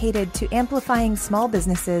dedicated to amplifying small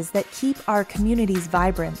businesses that keep our communities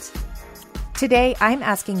vibrant. Today, I'm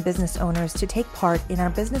asking business owners to take part in our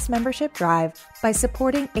business membership drive by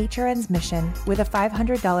supporting HRN's mission with a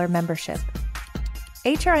 $500 membership.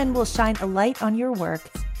 HRN will shine a light on your work,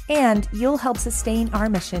 and you'll help sustain our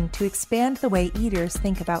mission to expand the way eaters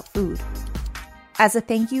think about food. As a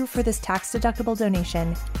thank you for this tax-deductible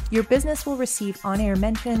donation, your business will receive on-air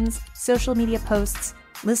mentions, social media posts,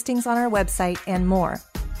 listings on our website, and more.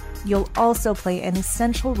 You'll also play an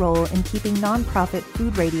essential role in keeping nonprofit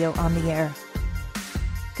food radio on the air.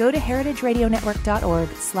 Go to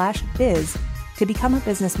heritageradionetwork.org/biz to become a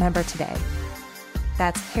business member today.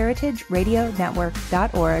 That's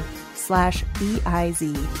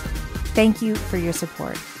heritageradionetwork.org/biz. Thank you for your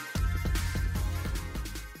support.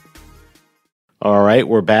 All right,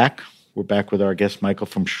 we're back. We're back with our guest, Michael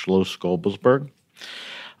from Schloss Gobelsburg.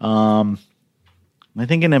 I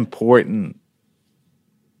think an important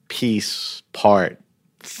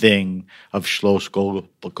thing of Schloss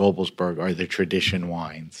Gobelsburg are the tradition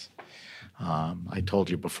wines. I told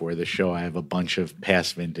you before the show I have a bunch of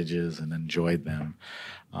past vintages and enjoyed them.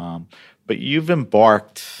 But you've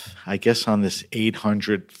embarked, I guess, on this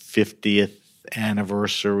 850th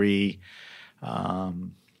anniversary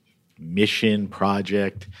mission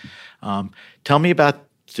project. Tell me about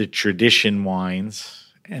the tradition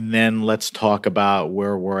wines, and then let's talk about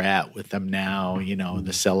where we're at with them now,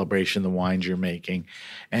 the celebration, the wines you're making.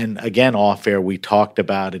 And again, off air, we talked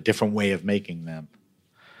about a different way of making them.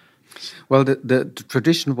 Well, the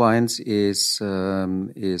tradition wines is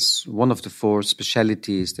one of the 4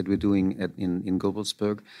 specialities that we're doing in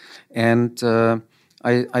Gobelsburg. And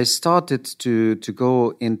I started to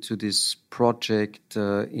go into this project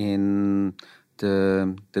in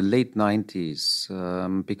the late 90s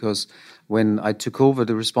because when I took over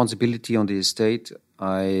the responsibility on the estate,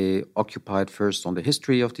 I occupied first on the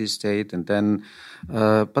history of the estate, and then,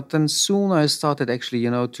 but then soon I started actually,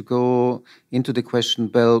 to go into the question.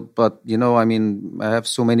 Well, but I have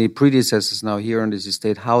so many predecessors now here on this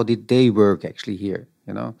estate. How did they work actually here?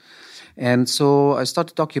 And so I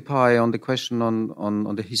started to occupy on the question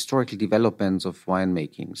on the historical developments of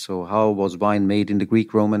winemaking. So how was wine made in the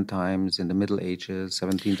Greek-Roman times, in the Middle Ages,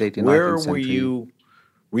 17th, 18th, 19th century? Where were you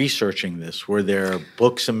researching this? Were there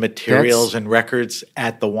books and materials and records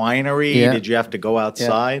at the winery? Yeah. Did you have to go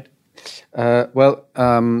outside? Yeah.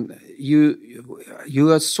 You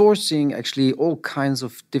are sourcing actually all kinds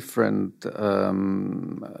of different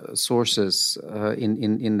sources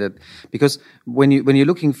in that, because when you're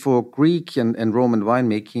looking for Greek and Roman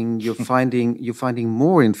winemaking, you're finding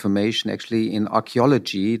more information actually in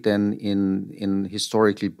archaeology than in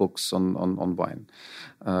historical books on wine.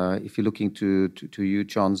 If you're looking to Hugh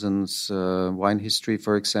Johnson's wine history,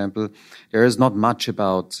 for example, there is not much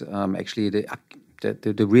about actually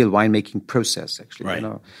the real winemaking process, actually. Right.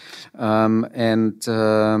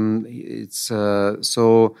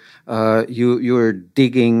 You're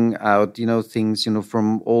digging out, things,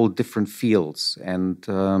 from all different fields, and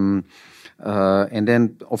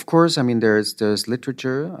then, of course, there's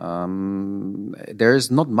literature.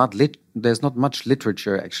 There's not much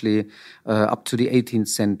literature actually up to the 18th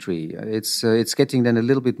century. It's getting then a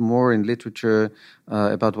little bit more in literature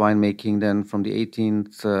about winemaking then from the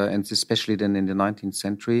 18th and especially then in the 19th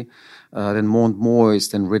century. Then more and more is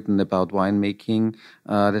then written about winemaking.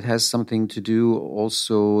 That has something to do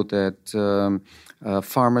also that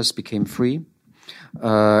farmers became free.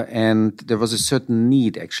 And there was a certain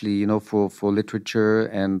need, actually, for literature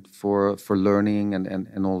and for learning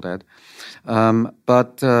and all that.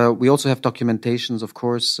 But we also have documentations, of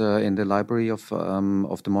course, in the library of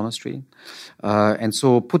the monastery. And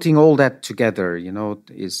so putting all that together,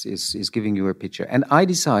 is giving you a picture. And I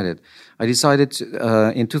decided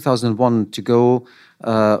in 2001 to go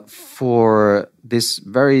for this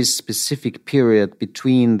very specific period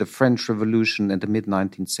between the French Revolution and the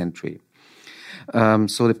mid-19th century.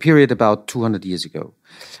 So the period about 200 years ago.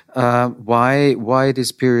 Why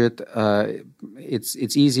this period?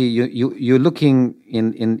 It's easy. You're looking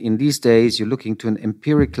in these days. You're looking to an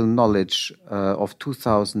empirical knowledge of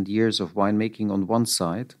 2,000 years of winemaking on one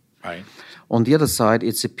side. Right. On the other side,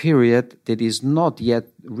 it's a period that is not yet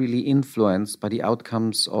really influenced by the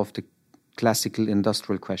outcomes of the classical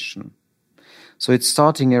industrial question. So it's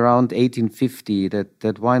starting around 1850 that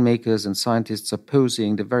winemakers and scientists are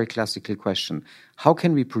posing the very classical question: how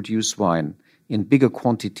can we produce wine in bigger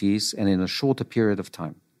quantities and in a shorter period of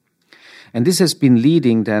time? And this has been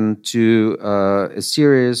leading then to a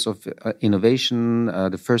series of innovation,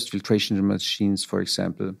 the first filtration machines, for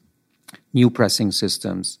example, new pressing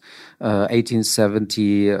systems. 1870,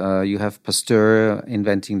 you have Pasteur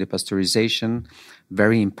inventing the pasteurization.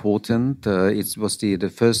 Very important. It was the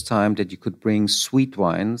first time that you could bring sweet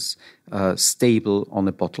wines stable on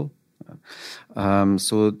a bottle.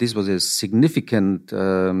 So this was a significant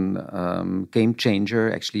game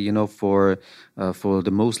changer, actually, for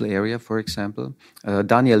the Mosel area, for example.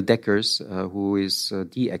 Daniel Deckers, who is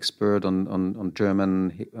the expert on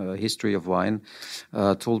German history of wine,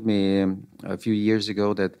 told me a few years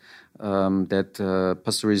ago that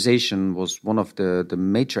pasteurization was one of the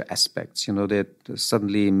major aspects, that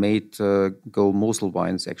suddenly made go Mosel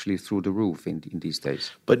wines actually through the roof in these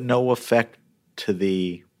days. But no effect to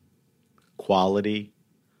the quality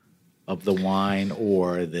of the wine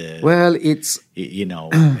or it's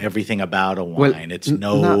everything about a wine, its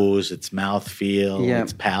nose, its mouthfeel,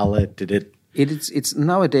 its palate. It's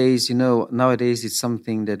nowadays, nowadays it's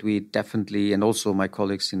something that we definitely, and also my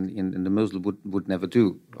colleagues in the Mosel would never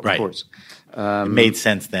do, of course. It made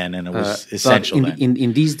sense then, and it was essential but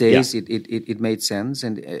in these days, it made sense,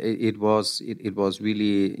 and it was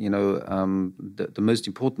really, the most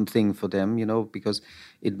important thing for them, because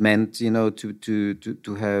it meant, to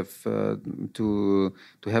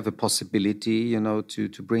have a possibility,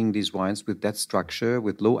 to bring these wines with that structure,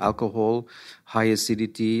 with low alcohol, high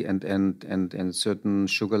acidity, and certain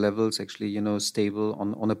sugar levels, actually, stable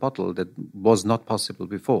on a bottle that was not possible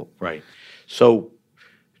before. Right. So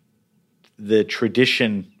the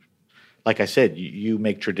tradition, like I said, you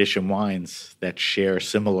make tradition wines that share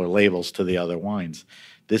similar labels to the other wines.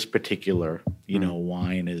 This particular,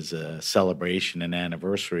 wine is a celebration and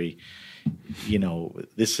anniversary.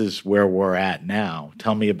 This is where we're at now.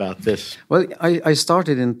 Tell me about this. Well, I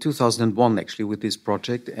started in 2001 actually with this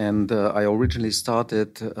project, and I originally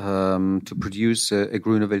started to produce a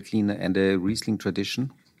Grüner Veltliner and a Riesling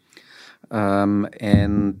tradition. For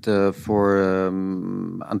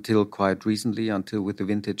until quite recently, until with the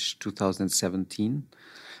vintage 2017,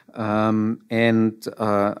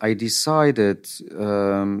 I decided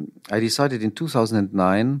in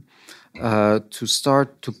 2009 to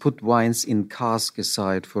start to put wines in cask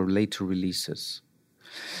aside for later releases.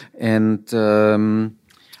 And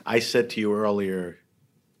I said to you earlier,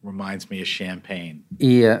 reminds me of champagne.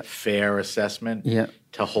 Yeah. Fair assessment. Yeah.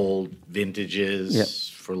 To hold vintages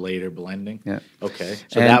for later blending. Yeah. Okay.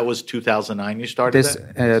 So that was 2009 you started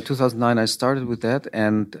that? 2009 I started with that,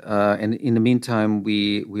 and in the meantime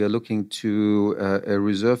we are looking to a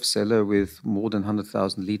reserve cellar with more than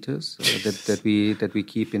 100,000 liters that we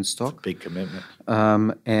keep in stock. It's a big commitment.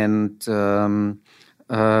 And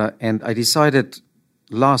I decided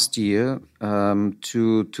last year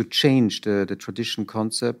to change the tradition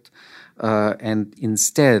concept And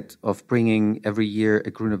instead of bringing every year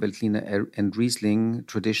a Grüner Veltliner and Riesling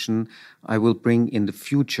tradition, I will bring in the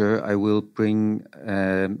future, I will bring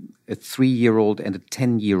a 3-year-old and a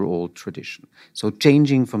 10-year-old tradition. So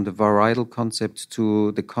changing from the varietal concept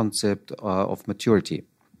to the concept of maturity.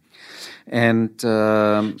 And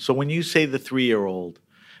so when you say the 3-year-old,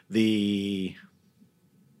 the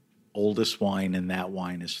oldest wine in that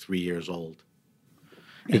wine is 3 years old.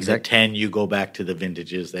 And exactly. the 10, you go back to the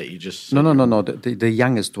vintages that you just said. No. The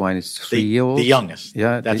youngest wine is 3-year-old. The youngest.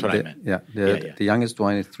 Yeah, that's what I meant. Yeah, the youngest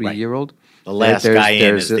wine is 3-year-old. The last guy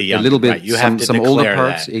in is the youngest. A little bit, right. You have to some declare older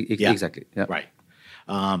parts. that. Exactly. Yeah. Right.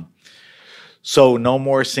 So no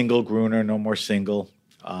more single Gruner, no more single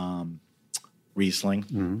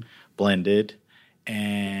Riesling, blended.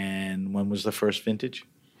 And when was the first vintage?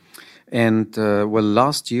 And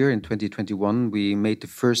last year in 2021 we made the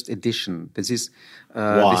first edition. This is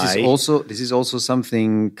also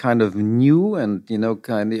something kind of new and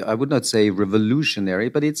I would not say revolutionary,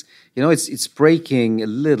 but it's breaking a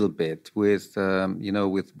little bit with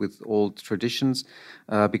with old traditions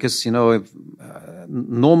because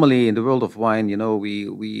normally in the world of wine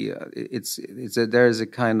there is a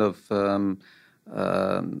kind of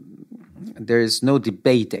there is no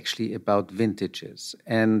debate actually about vintages,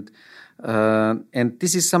 and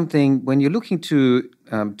this is something when you're looking to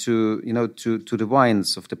the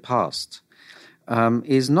wines of the past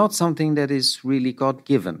is not something that is really God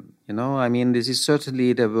given. I mean, this is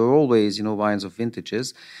certainly there were always wines of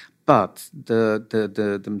vintages, but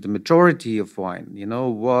the majority of wine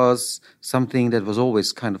was something that was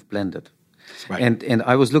always kind of blended. Right. And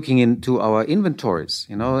I was looking into our inventories,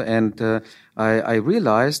 and I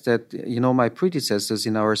realized that my predecessors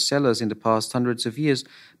in our cellars in the past hundreds of years,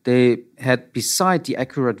 they had beside the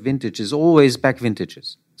accurate vintages always back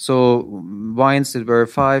vintages. So wines that were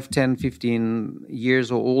 5, 10, 15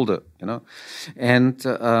 years or older, and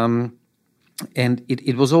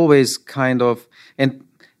it was always kind of and.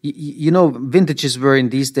 Vintages were in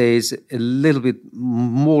these days a little bit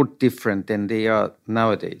more different than they are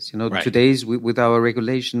nowadays. Right. Today's with our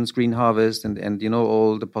regulations, green harvest, and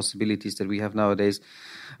all the possibilities that we have nowadays,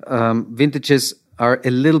 vintages are a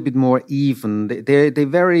little bit more even. They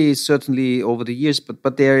vary certainly over the years,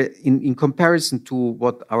 but they're in comparison to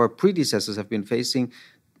what our predecessors have been facing,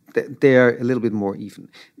 they're a little bit more even.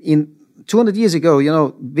 In 200 years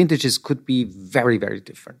ago, vintages could be very, very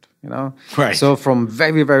different, Right. So from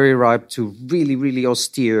very, very ripe to really, really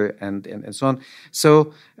austere and so on.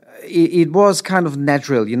 So it was kind of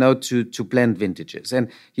natural, to blend vintages.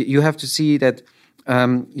 And you have to see that,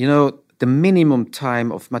 the minimum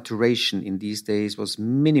time of maturation in these days was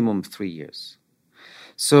minimum 3 years.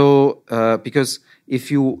 So because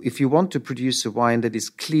if you want to produce a wine that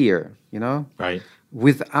is clear, right,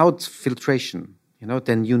 without filtration,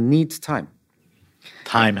 then you need time.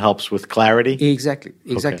 Time helps with clarity? Exactly.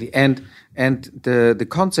 Okay. And the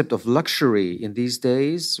concept of luxury in these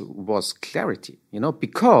days was clarity,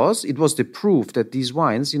 because it was the proof that these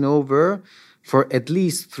wines, were for at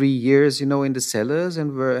least 3 years, in the cellars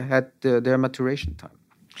and had their maturation time.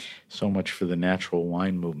 So much for the natural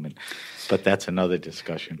wine movement, but that's another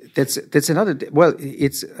discussion. That's another. Well,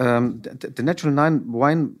 it's the natural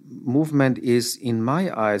wine movement is, in my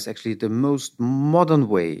eyes, actually the most modern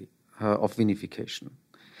way of vinification.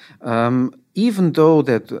 Even though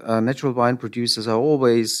that natural wine producers are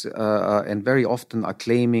always and very often are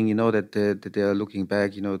claiming, that they are looking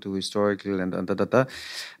back, to historical and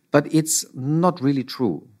but it's not really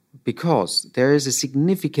true. Because there is a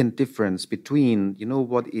significant difference between,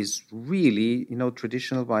 what is really,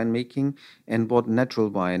 traditional winemaking and what natural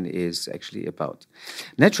wine is actually about.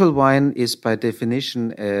 Natural wine is by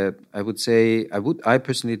definition, I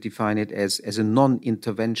personally define it as a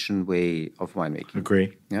non-intervention way of winemaking.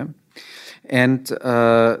 Agree. Yeah. And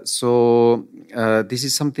so this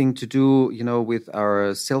is something to do, with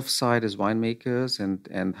our self side as winemakers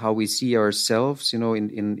and how we see ourselves,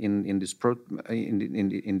 in this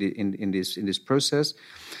process.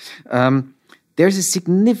 There's a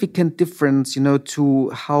significant difference, to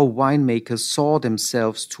how winemakers saw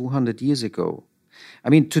themselves 200 years ago. I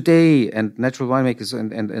mean, today, and natural winemakers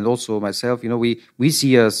and also myself, we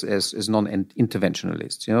see us as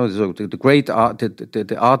non-interventionalists. So the great art,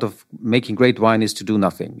 the art of making great wine is to do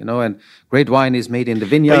nothing. And great wine is made in the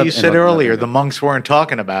vineyard. But you said earlier the monks weren't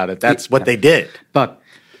talking about it. That's what they did. But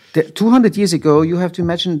 200 years ago, you have to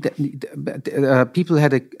imagine that people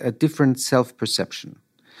had a different self-perception.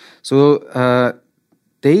 So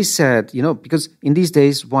they said, because in these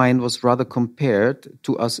days, wine was rather compared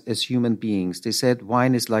to us as human beings. They said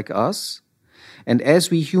wine is like us, And as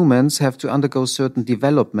we humans have to undergo certain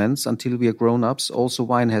developments until we are grown-ups, also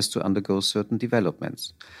wine has to undergo certain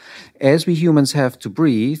developments. As we humans have to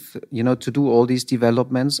breathe, to do all these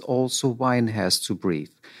developments, also wine has to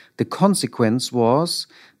breathe. The consequence was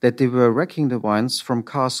that they were racking the wines from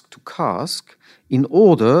cask to cask in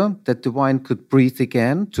order that the wine could breathe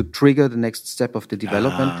again to trigger the next step of the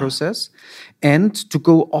development process and to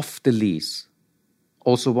go off the lees.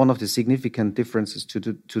 Also one of the significant differences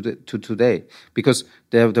to today, because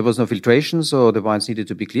there was no filtration, so the wines needed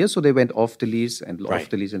to be clear, so they went off the lees and off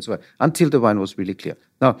the lees and so on, until the wine was really clear.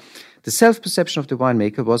 Now, the self-perception of the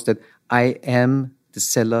winemaker was that I am the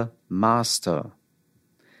cellar master.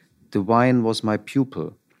 The wine was my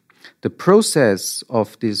pupil. The process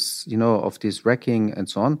of this, of this racking and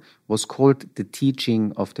so on, was called the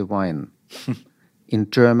teaching of the wine. In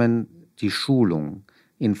German, die Schulung.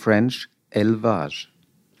 In French, élevage.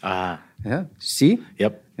 Yeah. See?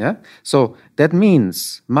 Yep. Yeah. So that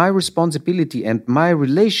means my responsibility and my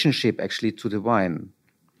relationship actually to the wine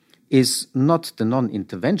is not the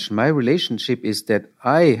non-intervention. My relationship is that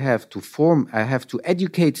I have to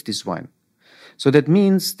educate this wine. So that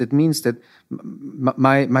means that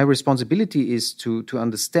my responsibility is to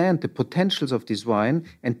understand the potentials of this wine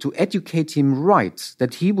and to educate him right,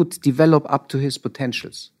 that he would develop up to his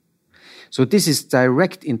potentials. So this is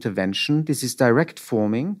direct intervention. This is direct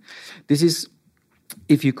forming. This is,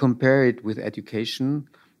 if you compare it with education,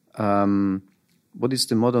 what is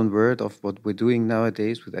the modern word of what we're doing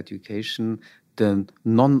nowadays with education? The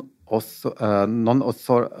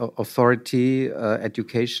non-authority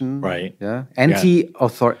education, right? Yeah,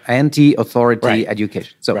 anti-authority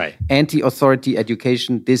education. So, anti-authority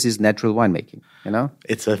education. This is natural winemaking.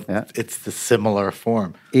 It's the similar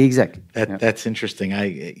form. Exactly. That's interesting.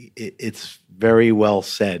 It's very well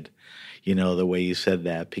said. The way you said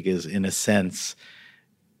that, because in a sense,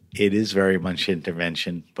 it is very much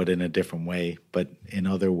intervention, but in a different way. But in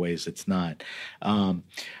other ways, it's not. All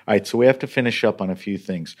right, so we have to finish up on a few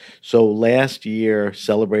things. So last year,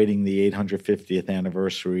 celebrating the 850th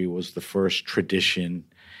anniversary was the first tradition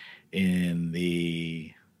in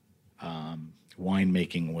the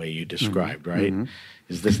winemaking way you described, right? Mm-hmm.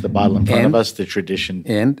 Is this the bottle in front of us, the tradition?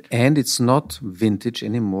 And it's not vintage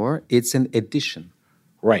anymore. It's an edition.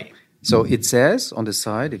 Right. So it says on the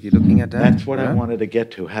side, if you're looking at that. That's what I wanted to get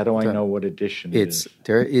to. How do I know what edition it is?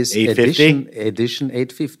 There is 850? edition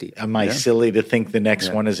 850. Am I silly to think the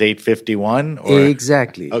next one is 851?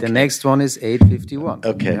 Exactly. Okay. The next one is 851.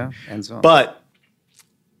 Okay. Yeah, and so on. But,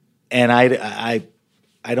 and I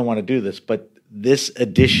don't want to do this, but this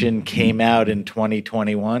edition came out in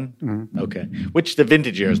 2021? Mm-hmm. Okay. Which the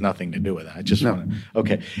vintage year has nothing to do with that. I just want to.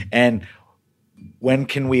 Okay. And when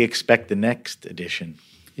can we expect the next edition?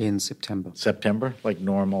 In September. September, like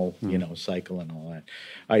normal, cycle and all that.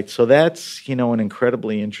 All right, so that's, an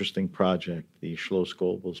incredibly interesting project, the Schloss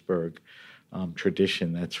Gobelsburg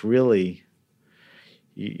tradition. That's really,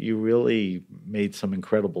 you really made some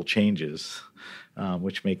incredible changes,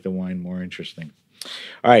 which make the wine more interesting.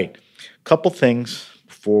 All right, a couple things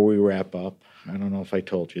before we wrap up. I don't know if I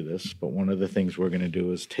told you this, but one of the things we're going to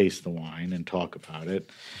do is taste the wine and talk about it.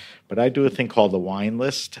 But I do a thing called the wine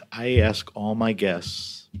list. I ask all my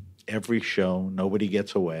guests every show, nobody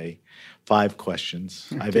gets away, 5 questions.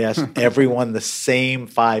 I've asked everyone the same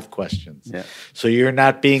 5 questions. Yeah. So you're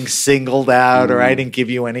not being singled out, or I didn't give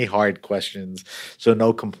you any hard questions, so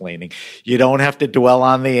no complaining. You don't have to dwell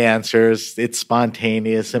on the answers. It's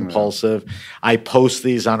spontaneous, impulsive. I post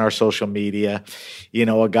these on our social media.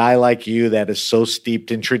 A guy like you that is so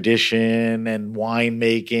steeped in tradition and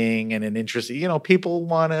winemaking and an interest, people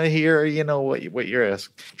want to hear, what you're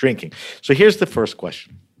drinking. So here's the first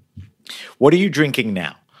question. What are you drinking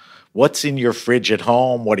now? What's in your fridge at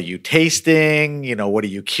home? What are you tasting? What are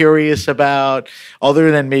you curious about?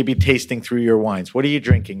 Other than maybe tasting through your wines, what are you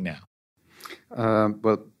drinking now?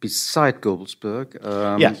 Well, beside Gobelsburg,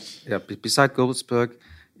 beside Gobelsburg,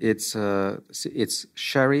 it's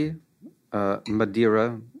sherry,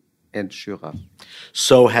 Madeira, and Syrah.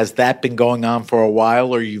 So has that been going on for a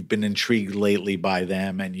while, or you've been intrigued lately by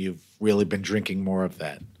them and you've really been drinking more of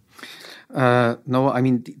that? No, I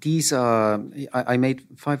mean these are. I made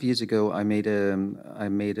 5 years ago. I made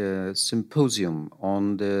a symposium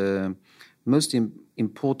on the most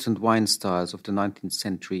important wine styles of the 19th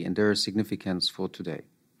century and their significance for today.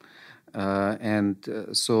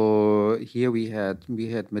 So here we had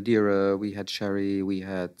Madeira, we had sherry, we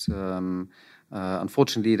had.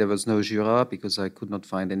 Unfortunately, there was no Jura because I could not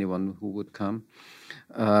find anyone who would come.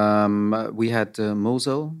 We had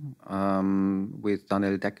Mosel with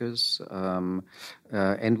Daniel Deckers,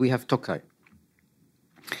 and we have Tokai.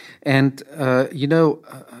 And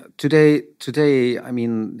today, I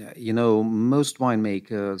mean, most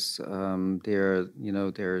winemakers,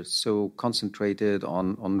 they're so concentrated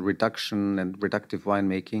on reduction and reductive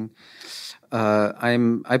winemaking.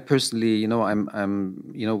 I personally,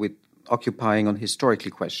 with occupying on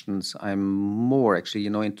historical questions, I'm more actually,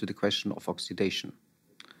 into the question of oxidation.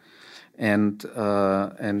 And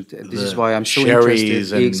this is why I'm so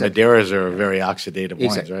sherries interested. And Madeiras are very oxidative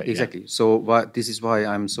wines, right? Exactly. Yeah. So this is why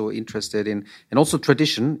I'm so interested in, and also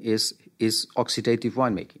tradition is oxidative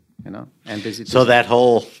winemaking. And that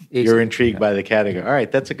whole you're intrigued by the category. All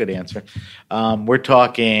right, that's a good answer. We're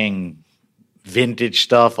talking vintage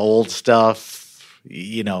stuff, old stuff,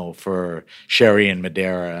 for sherry and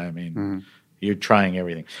Madeira. I mean, you're trying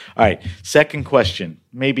everything. All right, second question,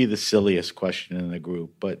 maybe the silliest question in the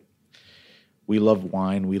group, but we love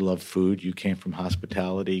wine, we love food. You came from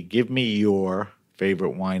hospitality. Give me your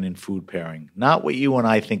favorite wine and food pairing. Not what you and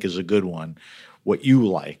I think is a good one, what you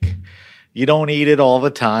like. You don't eat it all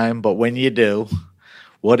the time, but when you do,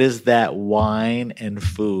 what is that wine and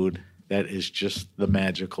food that is just the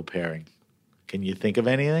magical pairing? Can you think of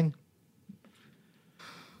anything?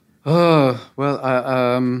 Well,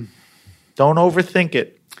 don't overthink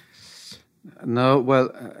it. No, well,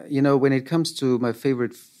 when it comes to my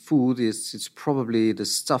favorite food, it's probably the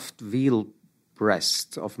stuffed veal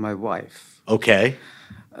breast of my wife. Okay.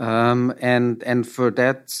 And for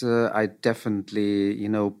that, I definitely,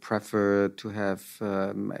 prefer to have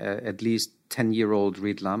at least 10-year-old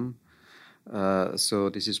Ried lamb. So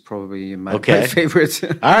this is probably my favorite.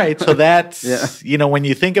 All right, so that's when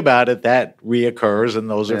you think about it, that reoccurs, and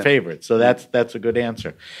those are favorites. So that's a good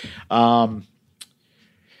answer.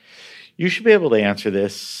 You should be able to answer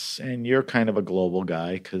this, and you're kind of a global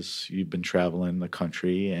guy because you've been traveling the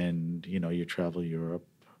country, and you travel Europe.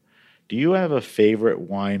 Do you have a favorite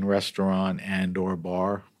wine restaurant and or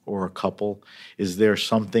bar? Or a couple? Is there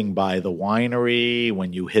something by the winery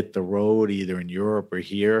when you hit the road, either in Europe or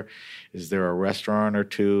here? Is there a restaurant or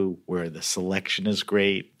two where the selection is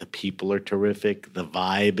great, the people are terrific, the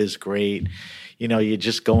vibe is great? You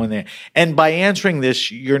just go in there. And by answering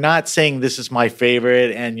this, you're not saying this is my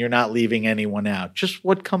favorite and you're not leaving anyone out. Just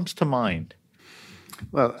what comes to mind?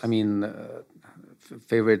 Well, I mean,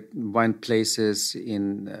 favorite wine places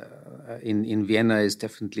in Vienna is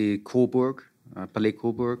definitely Coburg. Palais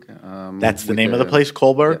Coburg. That's the name of the place,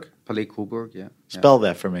 Coburg? Yeah, Palais Coburg, yeah. Spell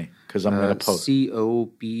that for me, because I'm going to post. Coburg.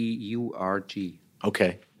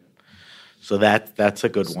 Okay. So that's a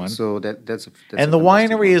good one. So that's and the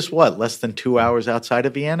winery is what, less than 2 hours outside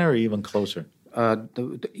of Vienna or even closer?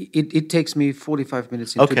 It takes me 45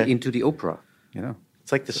 minutes into the opera,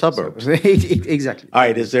 It's like the suburbs. Exactly. All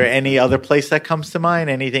right. Is there any other place that comes to mind?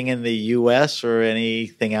 Anything in the U.S. or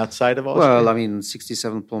anything outside of Austria? Well, I mean,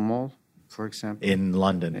 67 Pall Mall, for example. In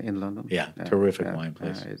London. Yeah. Terrific wine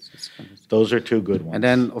place. It's fantastic. Those are two good ones. And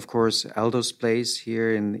then, of course, Aldo's place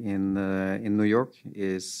here in New York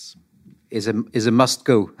is a must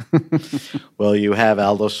go. Well, you have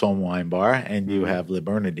Aldo Sohm Wine Bar and you have Le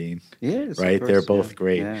Bernardin. Yes, right. They're both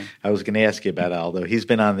great. Yeah. I was going to ask you about Aldo. He's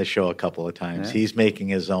been on the show a couple of times. Yeah. He's making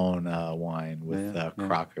his own wine with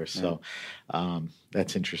Crocker. So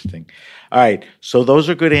that's interesting. All right. So those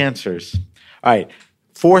are good answers. All right.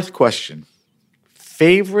 Fourth question.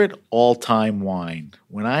 Favorite all-time wine.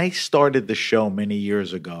 When I started the show many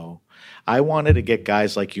years ago, I wanted to get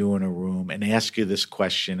guys like you in a room and ask you this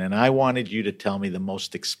question, and I wanted you to tell me the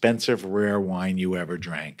most expensive rare wine you ever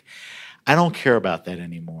drank. I don't care about that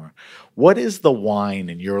anymore. What is the wine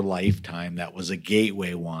in your lifetime that was a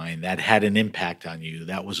gateway wine, that had an impact on you,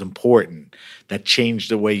 that was important, that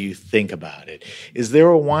changed the way you think about it? Is there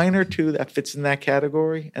a wine or two that fits in that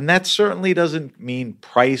category? And that certainly doesn't mean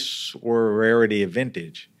price or rarity of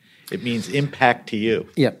vintage. It means impact to you.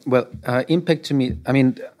 Yeah, well, impact to me, I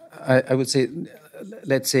mean, I would say,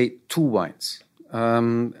 let's say two wines.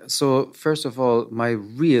 So first of all, my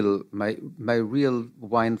real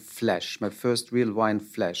wine flash, my first real wine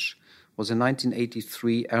flash, was a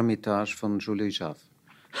 1983 Hermitage from Julie Jaff.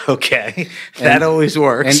 Okay, that always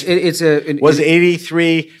works. And it's a was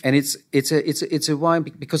 83, and it's a wine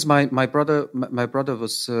because my brother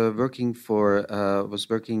was working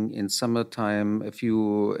in summertime a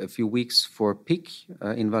few weeks for Pic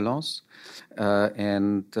in Valence,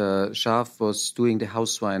 and Jaff was doing the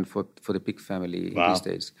house wine for the Pic family in these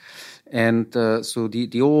days. And so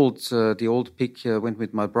the old Pic went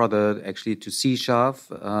with my brother actually to see Jaff,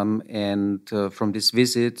 and from this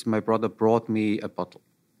visit, my brother brought me a bottle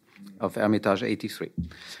of Hermitage 83.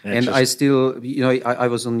 And I still, I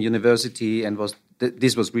was on university and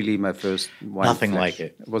this was really my first wine. Nothing flash. like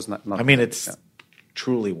it. It was not. I mean, it's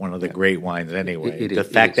truly one of the great wines anyway. It the is,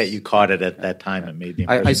 fact it that is. you caught it at that time, it made the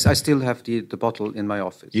I impression. still have the bottle in my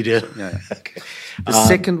office. You do? So, yeah. Okay. The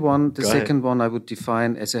second ahead. one I would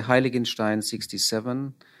define as a Heiligenstein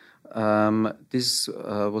 67. This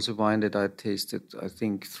was a wine that I tasted, I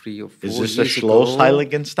think, 3 or 4 Is years this a Schloss ago.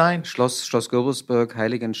 Heiligenstein? Schloss Gobelsburg,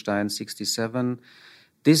 Heiligenstein 67.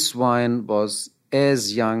 This wine was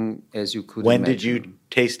as young as you could When imagine. did you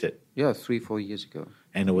taste it? Yeah, 3-4 years ago.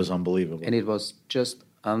 And it was unbelievable. And it was just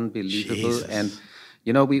unbelievable. Jesus. And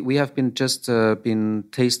you know, we have been been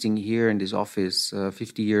tasting here in this office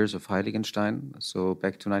 50 years of Heiligenstein, so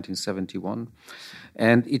back to 1971,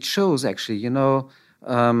 and it shows actually, you know,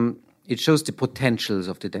 it shows the potentials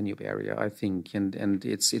of the Danube area, I think, and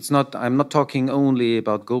it's not. I'm not talking only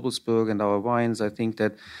about Gobelsburg and our wines. I think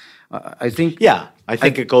that I think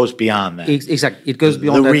it goes beyond that. Exactly, it goes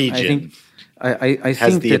beyond the that. region. I think I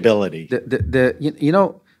has think the that ability. You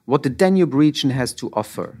know what the Danube region has to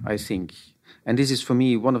offer, I think. And this is for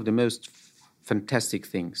me one of the most fantastic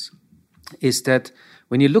things, is that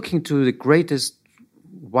when you're looking to the greatest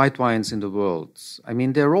white wines in the world, I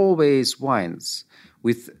mean, they're always wines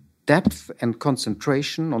with depth and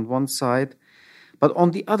concentration on one side, but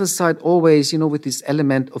on the other side, always, you know, with this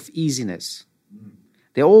element of easiness.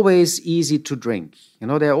 They're always easy to drink. You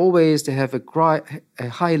know, they have a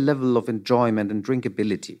high level of enjoyment and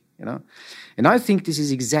drinkability, you know. And I think this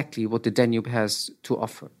is exactly what the Danube has to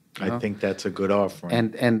offer. I think that's a good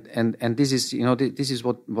offering. And this is, you know, this is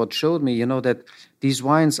what showed me, you know, that these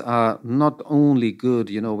wines are not only good,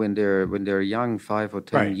 you know, when they're young, 5 or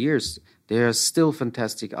 10 years, they are still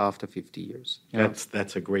fantastic after 50 years.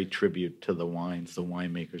 That's a great tribute to the wines, the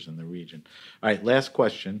winemakers in the region. All right, last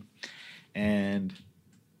question, and it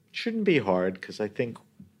shouldn't be hard because I think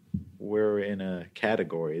we're in a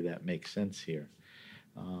category that makes sense here.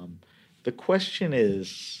 The question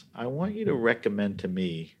is, I want you to recommend to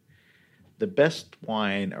me the best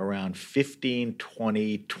wine around 15,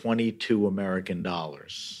 20, 22 American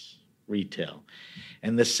dollars retail.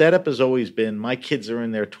 And the setup has always been, my kids are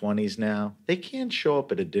in their 20s now. They can't show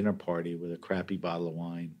up at a dinner party with a crappy bottle of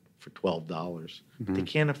wine for $12. Mm-hmm. They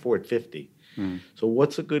can't afford 50. Mm-hmm. So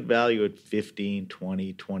what's a good value at 15,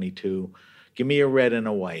 20, 22? Give me a red and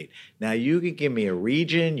a white. Now, you can give me a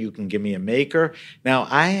region. You can give me a maker. Now,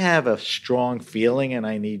 I have a strong feeling, and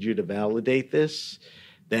I need you to validate this,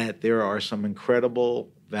 that there are some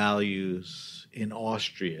incredible values in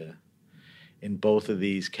Austria in both of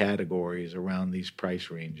these categories around these price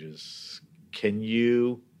ranges. Can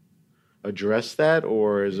you address that,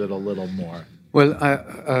 or is it a little more? Well,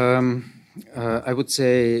 I would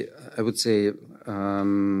say,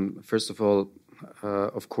 first of all,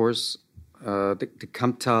 of course, the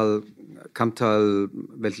Kamptal,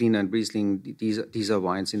 Veltliner, and Riesling, these are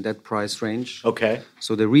wines in that price range. Okay.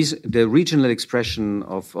 So the regional expression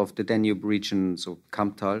of the Danube region, so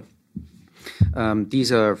Kamptal,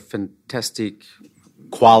 these are fantastic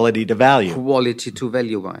quality to value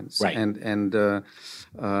wines. Right. And the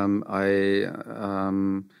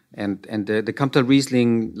Kamptal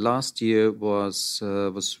Riesling last year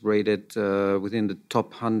was rated within the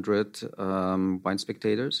top 100 wine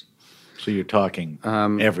spectators. So you're talking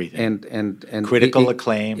everything. And critical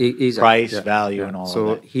acclaim, price, value, and all of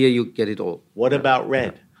that. So here you get it all. What about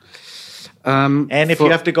red? And if you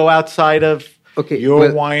have to go outside of your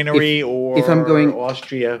winery or if I'm going,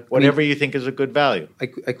 Austria, whatever you think is a good value.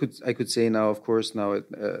 I could say now, of course, now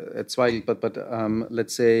at Zweigelt, but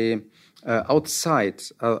let's say outside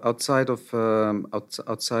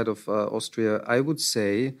of Austria, I would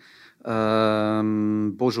say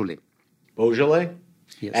Beaujolais. Beaujolais?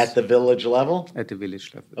 Yes. At the village level? At the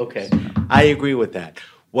village level. Okay. I agree with that.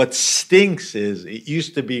 What stinks is it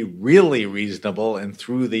used to be really reasonable, and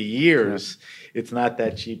through the years, it's not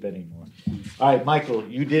that cheap anymore. All right, Michael,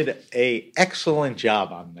 you did an excellent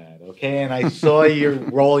job on that, okay? And I saw you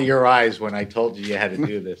roll your eyes when I told you had to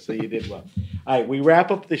do this, so you did well. All right, we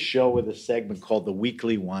wrap up the show with a segment called the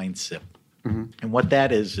Weekly Wine Sip. Mm-hmm. And what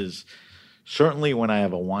that is certainly when I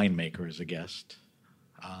have a winemaker as a guest,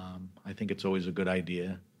 I think it's always a good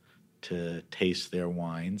idea to taste their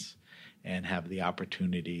wines and have the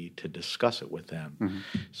opportunity to discuss it with them. Mm-hmm.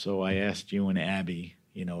 So I asked you and Abby,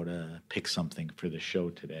 to pick something for the show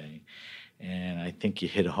today. And I think you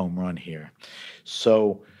hit a home run here.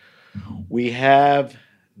 So we have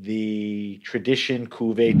the Tradition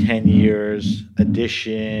Cuvée 10 Years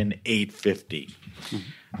Edition 850.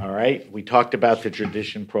 Mm-hmm. All right. We talked about the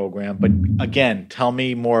Tradition program, but again, tell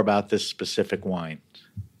me more about this specific wine.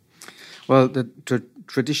 Well, the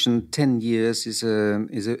Tradition 10 years is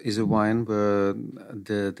a wine where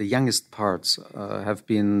the youngest parts have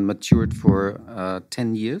been matured for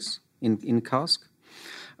 10 years in cask.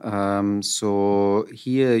 So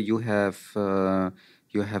here you have a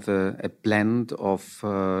blend of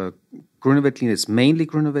Gruner Veltliner. It's mainly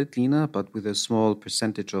Gruner Veltliner, but with a small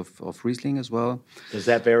percentage of Riesling as well. Does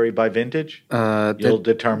that vary by vintage? You'll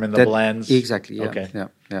determine the blends? Exactly, yeah. Okay.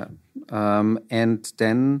 Yeah. And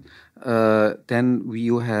then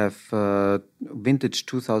you have vintage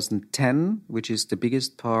 2010, which is the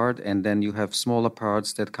biggest part, and then you have smaller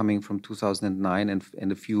parts that coming from 2009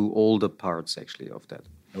 and a few older parts actually of that.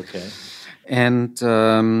 Okay. And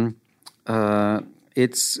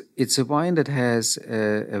it's a wine that has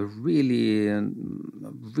a really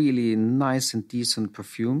nice and decent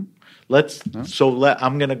perfume.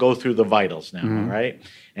 I'm going to go through the vitals now, all right?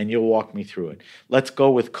 And you'll walk me through it. Let's go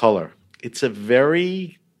with color. It's a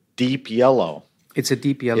very deep yellow. It's a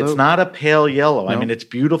deep yellow. It's not a pale yellow. No. I mean, it's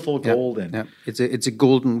beautiful golden. Yeah. It's a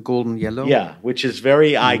golden yellow. Yeah, which is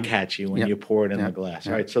very eye-catchy when you pour it in the glass.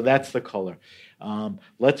 Yeah. All right, so that's the color.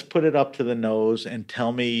 Let's put it up to the nose and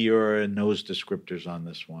tell me your nose descriptors on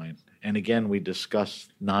this wine. And again, we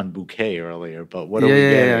discussed non-bouquet earlier, but what are we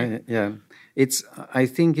getting? Yeah. I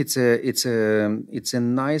think it's a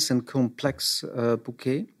nice and complex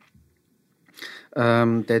bouquet.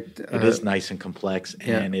 It is nice and complex,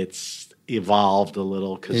 and it's evolved a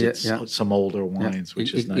little because it's some older wines,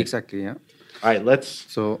 which is nice. Exactly. Yeah. All right,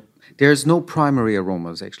 So there's no primary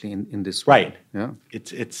aromas actually in this wine. Right. Yeah.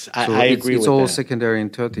 I agree with that. It's all secondary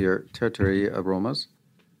and tertiary aromas.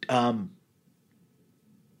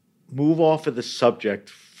 Move off of the subject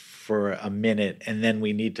for a minute, and then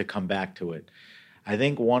we need to come back to it. I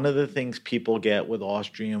think one of the things people get with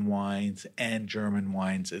Austrian wines and German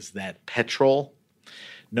wines is that petrol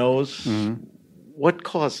nose. Mm-hmm. What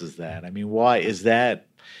causes that? I mean, why is that?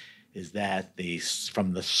 Is that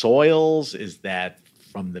from the soils? Is that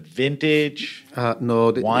from the vintage?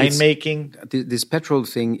 No, winemaking. This petrol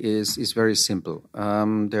thing is very simple.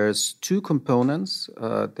 There's two components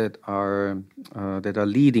that are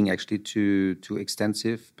leading actually to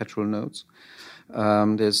extensive petrol notes.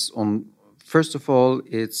 First of all,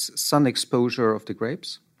 it's sun exposure of the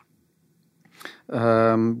grapes,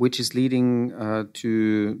 which is leading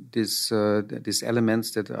to these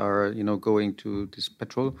elements that are going to this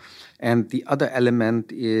petrol, and the other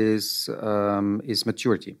element is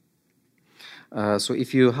maturity. So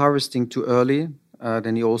if you're harvesting too early,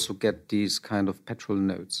 then you also get these kind of petrol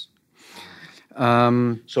notes.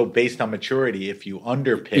 So based on maturity, if you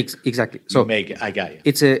underpick, exactly. So I got you.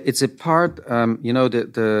 It's a part.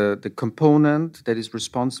 The component that is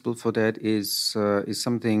responsible for that is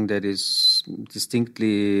something that is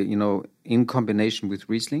distinctly in combination with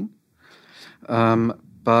Riesling.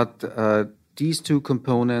 But these two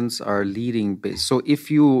components are leading base. So if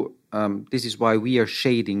you this is why we are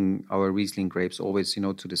shading our Riesling grapes always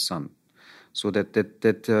to the sun. So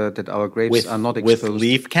that our grapes are not exposed. With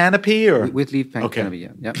leaf canopy or with leaf canopy,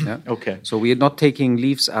 yeah. Okay. So we are not taking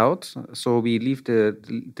leaves out. So we leave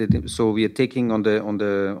so we are taking on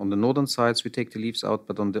the northern sides we take the leaves out,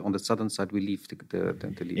 but on the southern side we leave the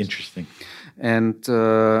leaves. Interesting. And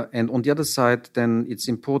on the other side, then it's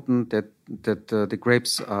important that the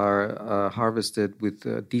grapes are harvested with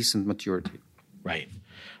decent maturity. Right.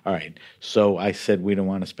 All right. So I said we don't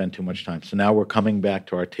want to spend too much time. So now we're coming back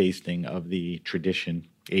to our tasting of the Tradition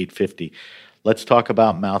 850. Let's talk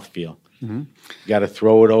about mouthfeel. Mm-hmm. You got to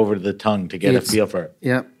throw it over the tongue to get a feel for it.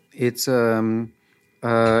 Yeah, it's a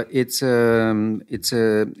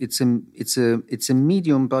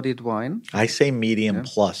medium-bodied wine. I say medium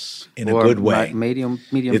plus in a good way. Medium.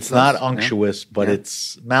 It's plus, not unctuous, but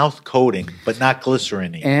it's mouth coating, but not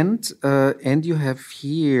glycerin-y. And you have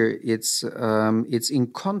here it's in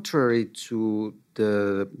contrary to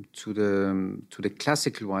the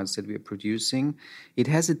classical wines that we are producing. It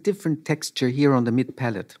has a different texture here on the mid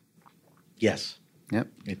palate. Yes. Yep.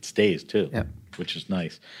 It stays too. Yeah. Which is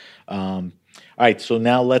nice. All right, so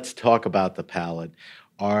now let's talk about the palate.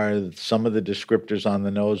 Are some of the descriptors on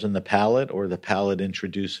the nose and the palate, or the palate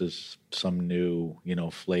introduces some new,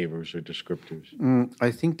 flavors or descriptors?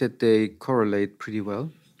 I think that they correlate pretty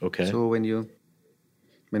well. Okay. So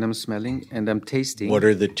when I'm smelling and I'm tasting, what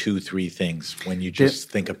are the 2-3 things when you just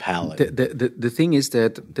think of palate? The thing is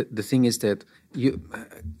that you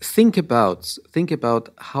think about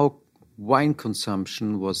how wine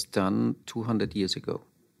consumption was done 200 years ago.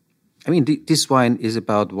 I mean, this wine is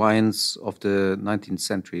about wines of the 19th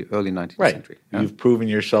century, early 19th century. Yeah? You've proven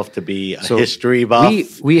yourself to be a history buff,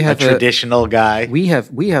 we have a traditional guy. We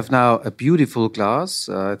have now a beautiful glass.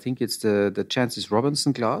 I think it's the Chances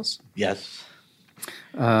Robinson glass. Yes.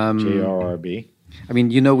 JRRB. I mean,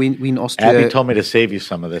 we in Austria. Abby told me to save you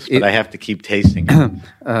some of this, but I have to keep tasting it.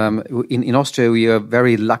 In Austria, we are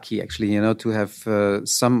very lucky, actually, to have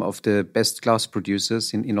some of the best glass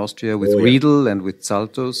producers in Austria with Riedel and with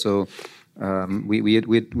Salto. So we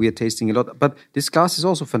are tasting a lot. But this glass is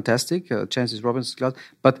also fantastic, Chances Robinson's glass.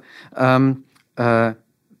 But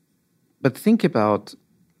think about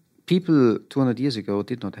people 200 years ago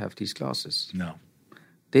did not have these glasses. No.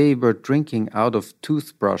 They were drinking out of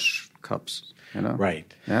toothbrush cups.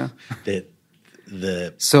 Right. Yeah.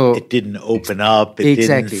 So it didn't open up. It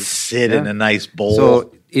didn't sit in a nice bowl.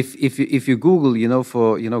 So if you Google,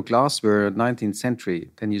 for glassware 19th century,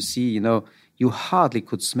 then you see, you hardly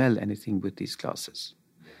could smell anything with these glasses.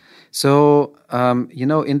 So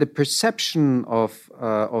in the perception of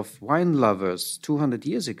wine lovers 200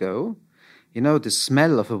 years ago, the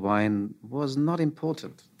smell of a wine was not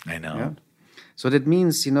important. I know. Yeah? So that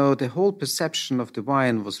means, the whole perception of the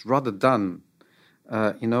wine was rather done,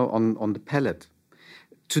 on the palate.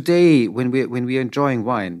 Today, when we are enjoying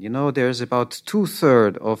wine, there's about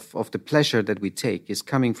 2/3 of the pleasure that we take is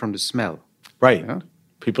coming from the smell. Right. Yeah?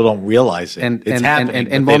 People don't realize it. It's happening,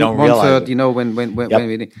 and but they don't realize it. when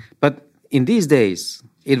we. But in these days,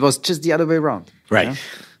 it was just the other way around. Right. Yeah?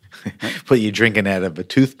 But you're drinking out of a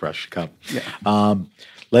toothbrush cup. Yeah.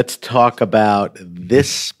 Let's talk about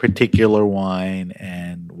this particular wine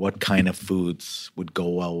and what kind of foods would go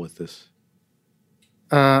well with this.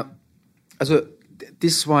 Also,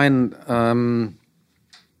 this wine, I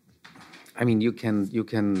mean, you can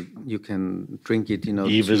drink it,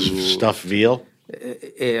 Eva's stuffed veal?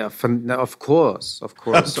 Of course.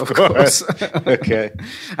 Okay.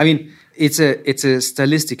 I mean, it's a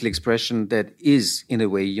stylistic expression that is, in a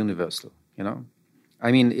way, universal,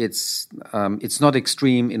 I mean, it's not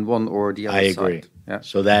extreme in one or the other side. I agree. Yeah.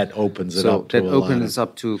 So that opens it up to that opens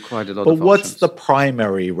up to quite a lot but of what's options. the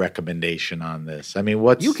primary recommendation on this? I mean,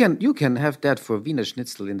 You can have that for Wiener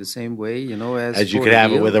Schnitzel in the same way, as you could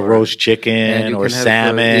have it with a roast chicken or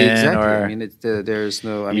salmon, exactly. or I mean, there's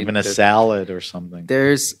no even a salad or something.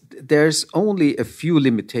 There's only a few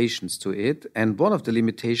limitations to it, and one of the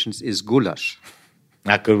limitations is goulash.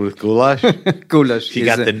 Not good with goulash? Goulash. You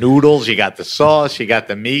got the noodles, you got the sauce, you got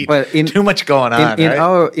the meat. Well, too much going on,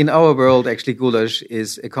 right? In our world, actually, goulash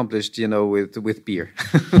is accomplished, with beer.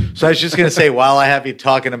 So I was just going to say, while I have you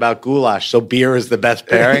talking about goulash, so beer is the best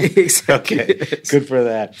pairing? Exactly. Okay, good for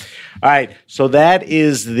that. All right, so that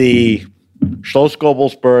is the Schloss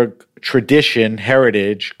Gobelsburg tradition,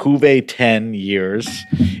 heritage, Cuvée 10 years.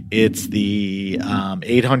 It's the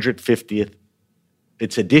 850th.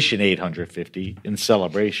 It's edition 850 in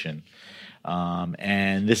celebration.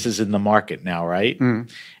 And this is in the market now, right? Mm.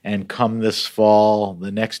 And come this fall,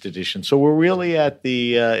 the next edition. So we're really at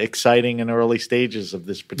the exciting and early stages of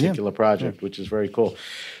this particular project, which is very cool.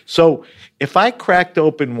 So if I cracked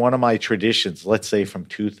open one of my traditions, let's say from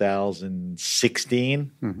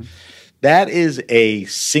 2016, that is a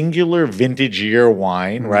singular vintage year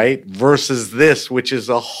wine, right? Versus this, which is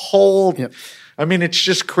a whole... Yep. I mean, it's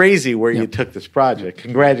just crazy where you took this project.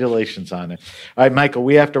 Congratulations on it. All right, Michael,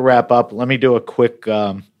 we have to wrap up. Let me do a quick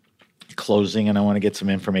closing, and I want to get some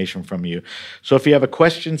information from you. So if you have a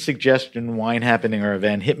question, suggestion, wine happening, or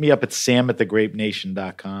event, hit me up at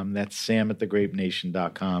sam@thegrapenation.com. That's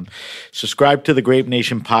sam@thegrapenation.com. Subscribe to the Grape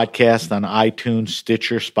Nation podcast on iTunes,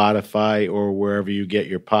 Stitcher, Spotify, or wherever you get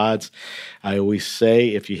your pods. I always say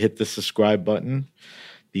if you hit the subscribe button,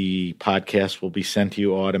 the podcast will be sent to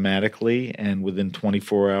you automatically, and within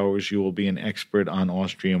 24 hours, you will be an expert on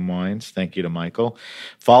Austrian wines. Thank you to Michael.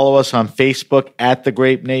 Follow us on Facebook at The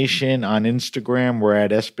Grape Nation. On Instagram, we're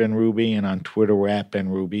at SBenRuby, and on Twitter, we're at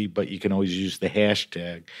BenRuby, but you can always use the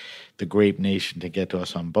hashtag The Grape Nation to get to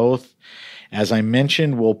us on both. As I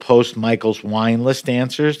mentioned, we'll post Michael's wine list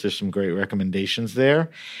answers. There's some great recommendations there.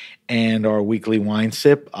 And our weekly wine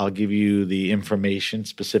sip, I'll give you the information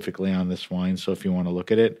specifically on this wine, so if you want to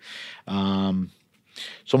look at it.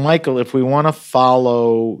 So, Michael, if we want to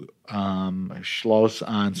follow Schloss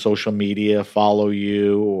on social media, follow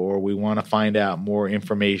you, or we want to find out more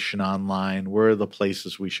information online, where are the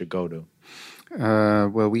places we should go to?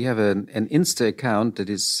 Well, we have an Insta account that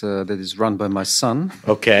is run by my son.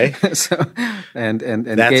 Okay, and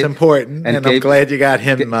that's important. And I'm glad you got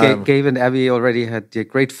him. Gabe and Abby already had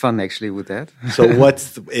great fun actually with that. So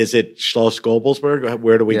is it Schloss Gobelsburg?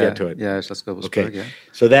 Where do we get to it? Yeah, Schloss Gobelsburg. Okay, yeah.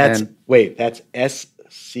 So that's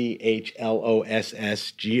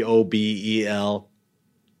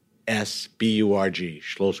SCHLOSS-GOBELSBURG,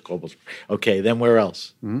 Schloss Gobelsburg. Okay, then where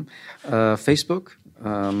else? Facebook.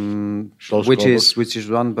 Which is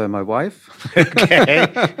run by my wife. Okay,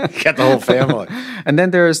 got the whole family. And then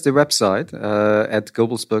there is the website at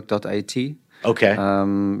gobelsburg.at. Okay.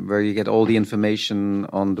 Where you get all the information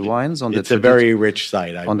on the wines. It's a very rich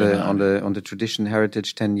site. On the tradition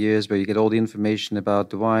heritage 10 years, where you get all the information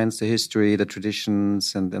about the wines, the history, the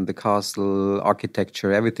traditions, and the castle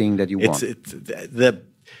architecture, everything that you want.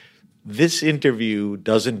 This interview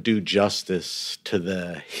doesn't do justice to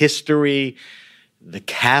the history, the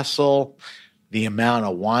castle, the amount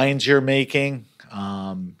of wines you're making.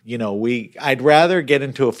 I'd rather get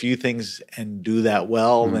into a few things and do that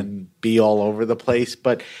well than be all over the place.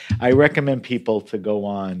 But I recommend people to go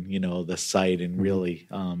on, the site and really,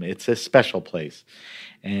 it's a special place.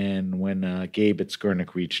 And when Gabe at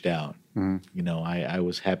Skurnik reached out, I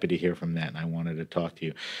was happy to hear from that, and I wanted to talk to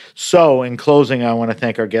you. So in closing, I want to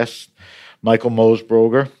thank our guest, Michael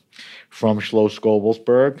Moosbrugger from Schloss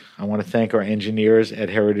Gobelsburg. I want to thank our engineers at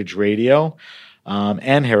Heritage Radio.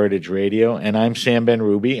 And Heritage Radio, and I'm Sam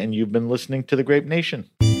Ben-Ruby, and you've been listening to The Grape Nation.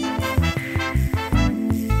 The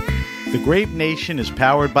Grape Nation is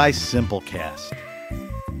powered by Simplecast.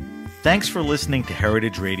 Thanks for listening to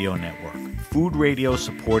Heritage Radio Network, food radio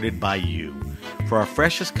supported by you. For our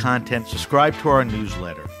freshest content, subscribe to our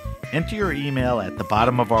newsletter. Enter your email at the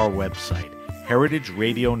bottom of our website,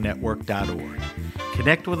 heritageradionetwork.org.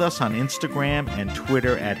 Connect with us on Instagram and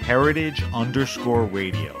Twitter at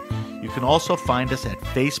heritage_radio. You can also find us at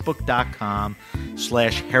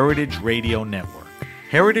facebook.com/Heritage Radio Network.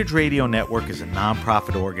 Heritage Radio Network is a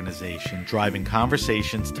nonprofit organization driving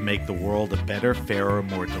conversations to make the world a better, fairer,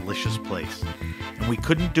 more delicious place. And we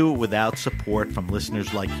couldn't do it without support from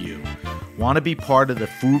listeners like you. Want to be part of the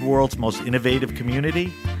food world's most innovative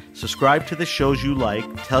community? Subscribe to the shows you like,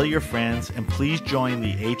 tell your friends, and please join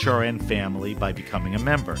the HRN family by becoming a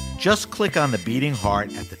member. Just click on the beating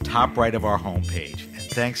heart at the top right of our homepage. And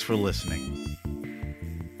thanks for listening.